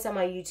you guys on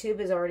my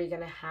YouTube is already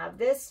going to have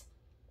this.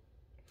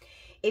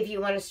 If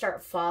you want to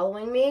start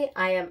following me,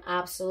 I am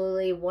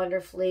absolutely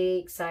wonderfully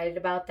excited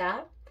about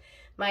that.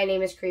 My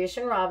name is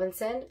Creation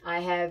Robinson. I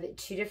have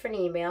 2 different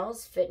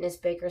emails,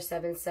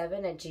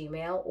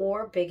 fitnessbaker77@gmail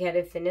or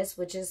BigHeaded Fitness,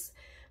 which is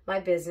my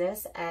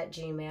business, at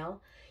Gmail.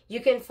 You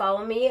can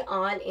follow me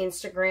on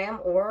Instagram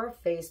or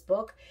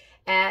Facebook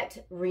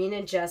at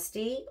Rena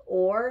Justy,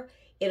 or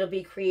it'll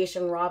be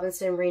Creation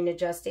Robinson Rena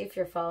Justy if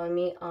you're following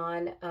me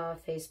on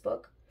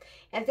Facebook.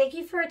 And thank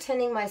you for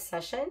attending my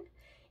session.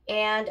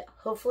 And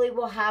hopefully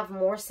we'll have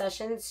more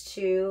sessions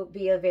to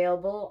be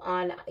available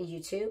on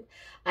YouTube.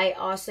 I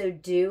also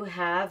do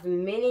have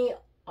many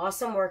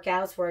awesome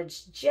workouts where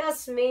it's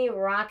just me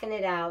rocking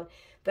it out.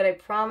 But I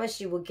promise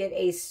you will get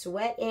a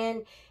sweat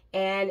in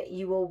and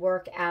you will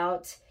work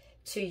out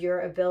to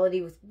your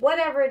ability with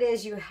whatever it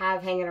is you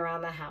have hanging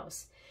around the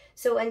house.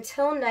 So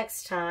until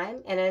next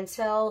time, and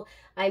until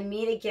I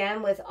meet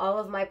again with all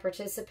of my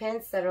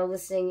participants that are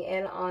listening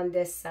in on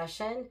this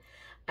session,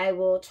 I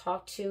will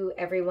talk to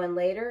everyone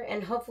later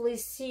and hopefully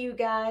see you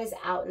guys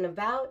out and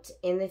about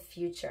in the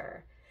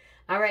future.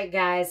 All right,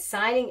 guys,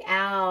 signing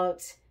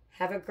out.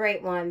 Have a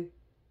great one.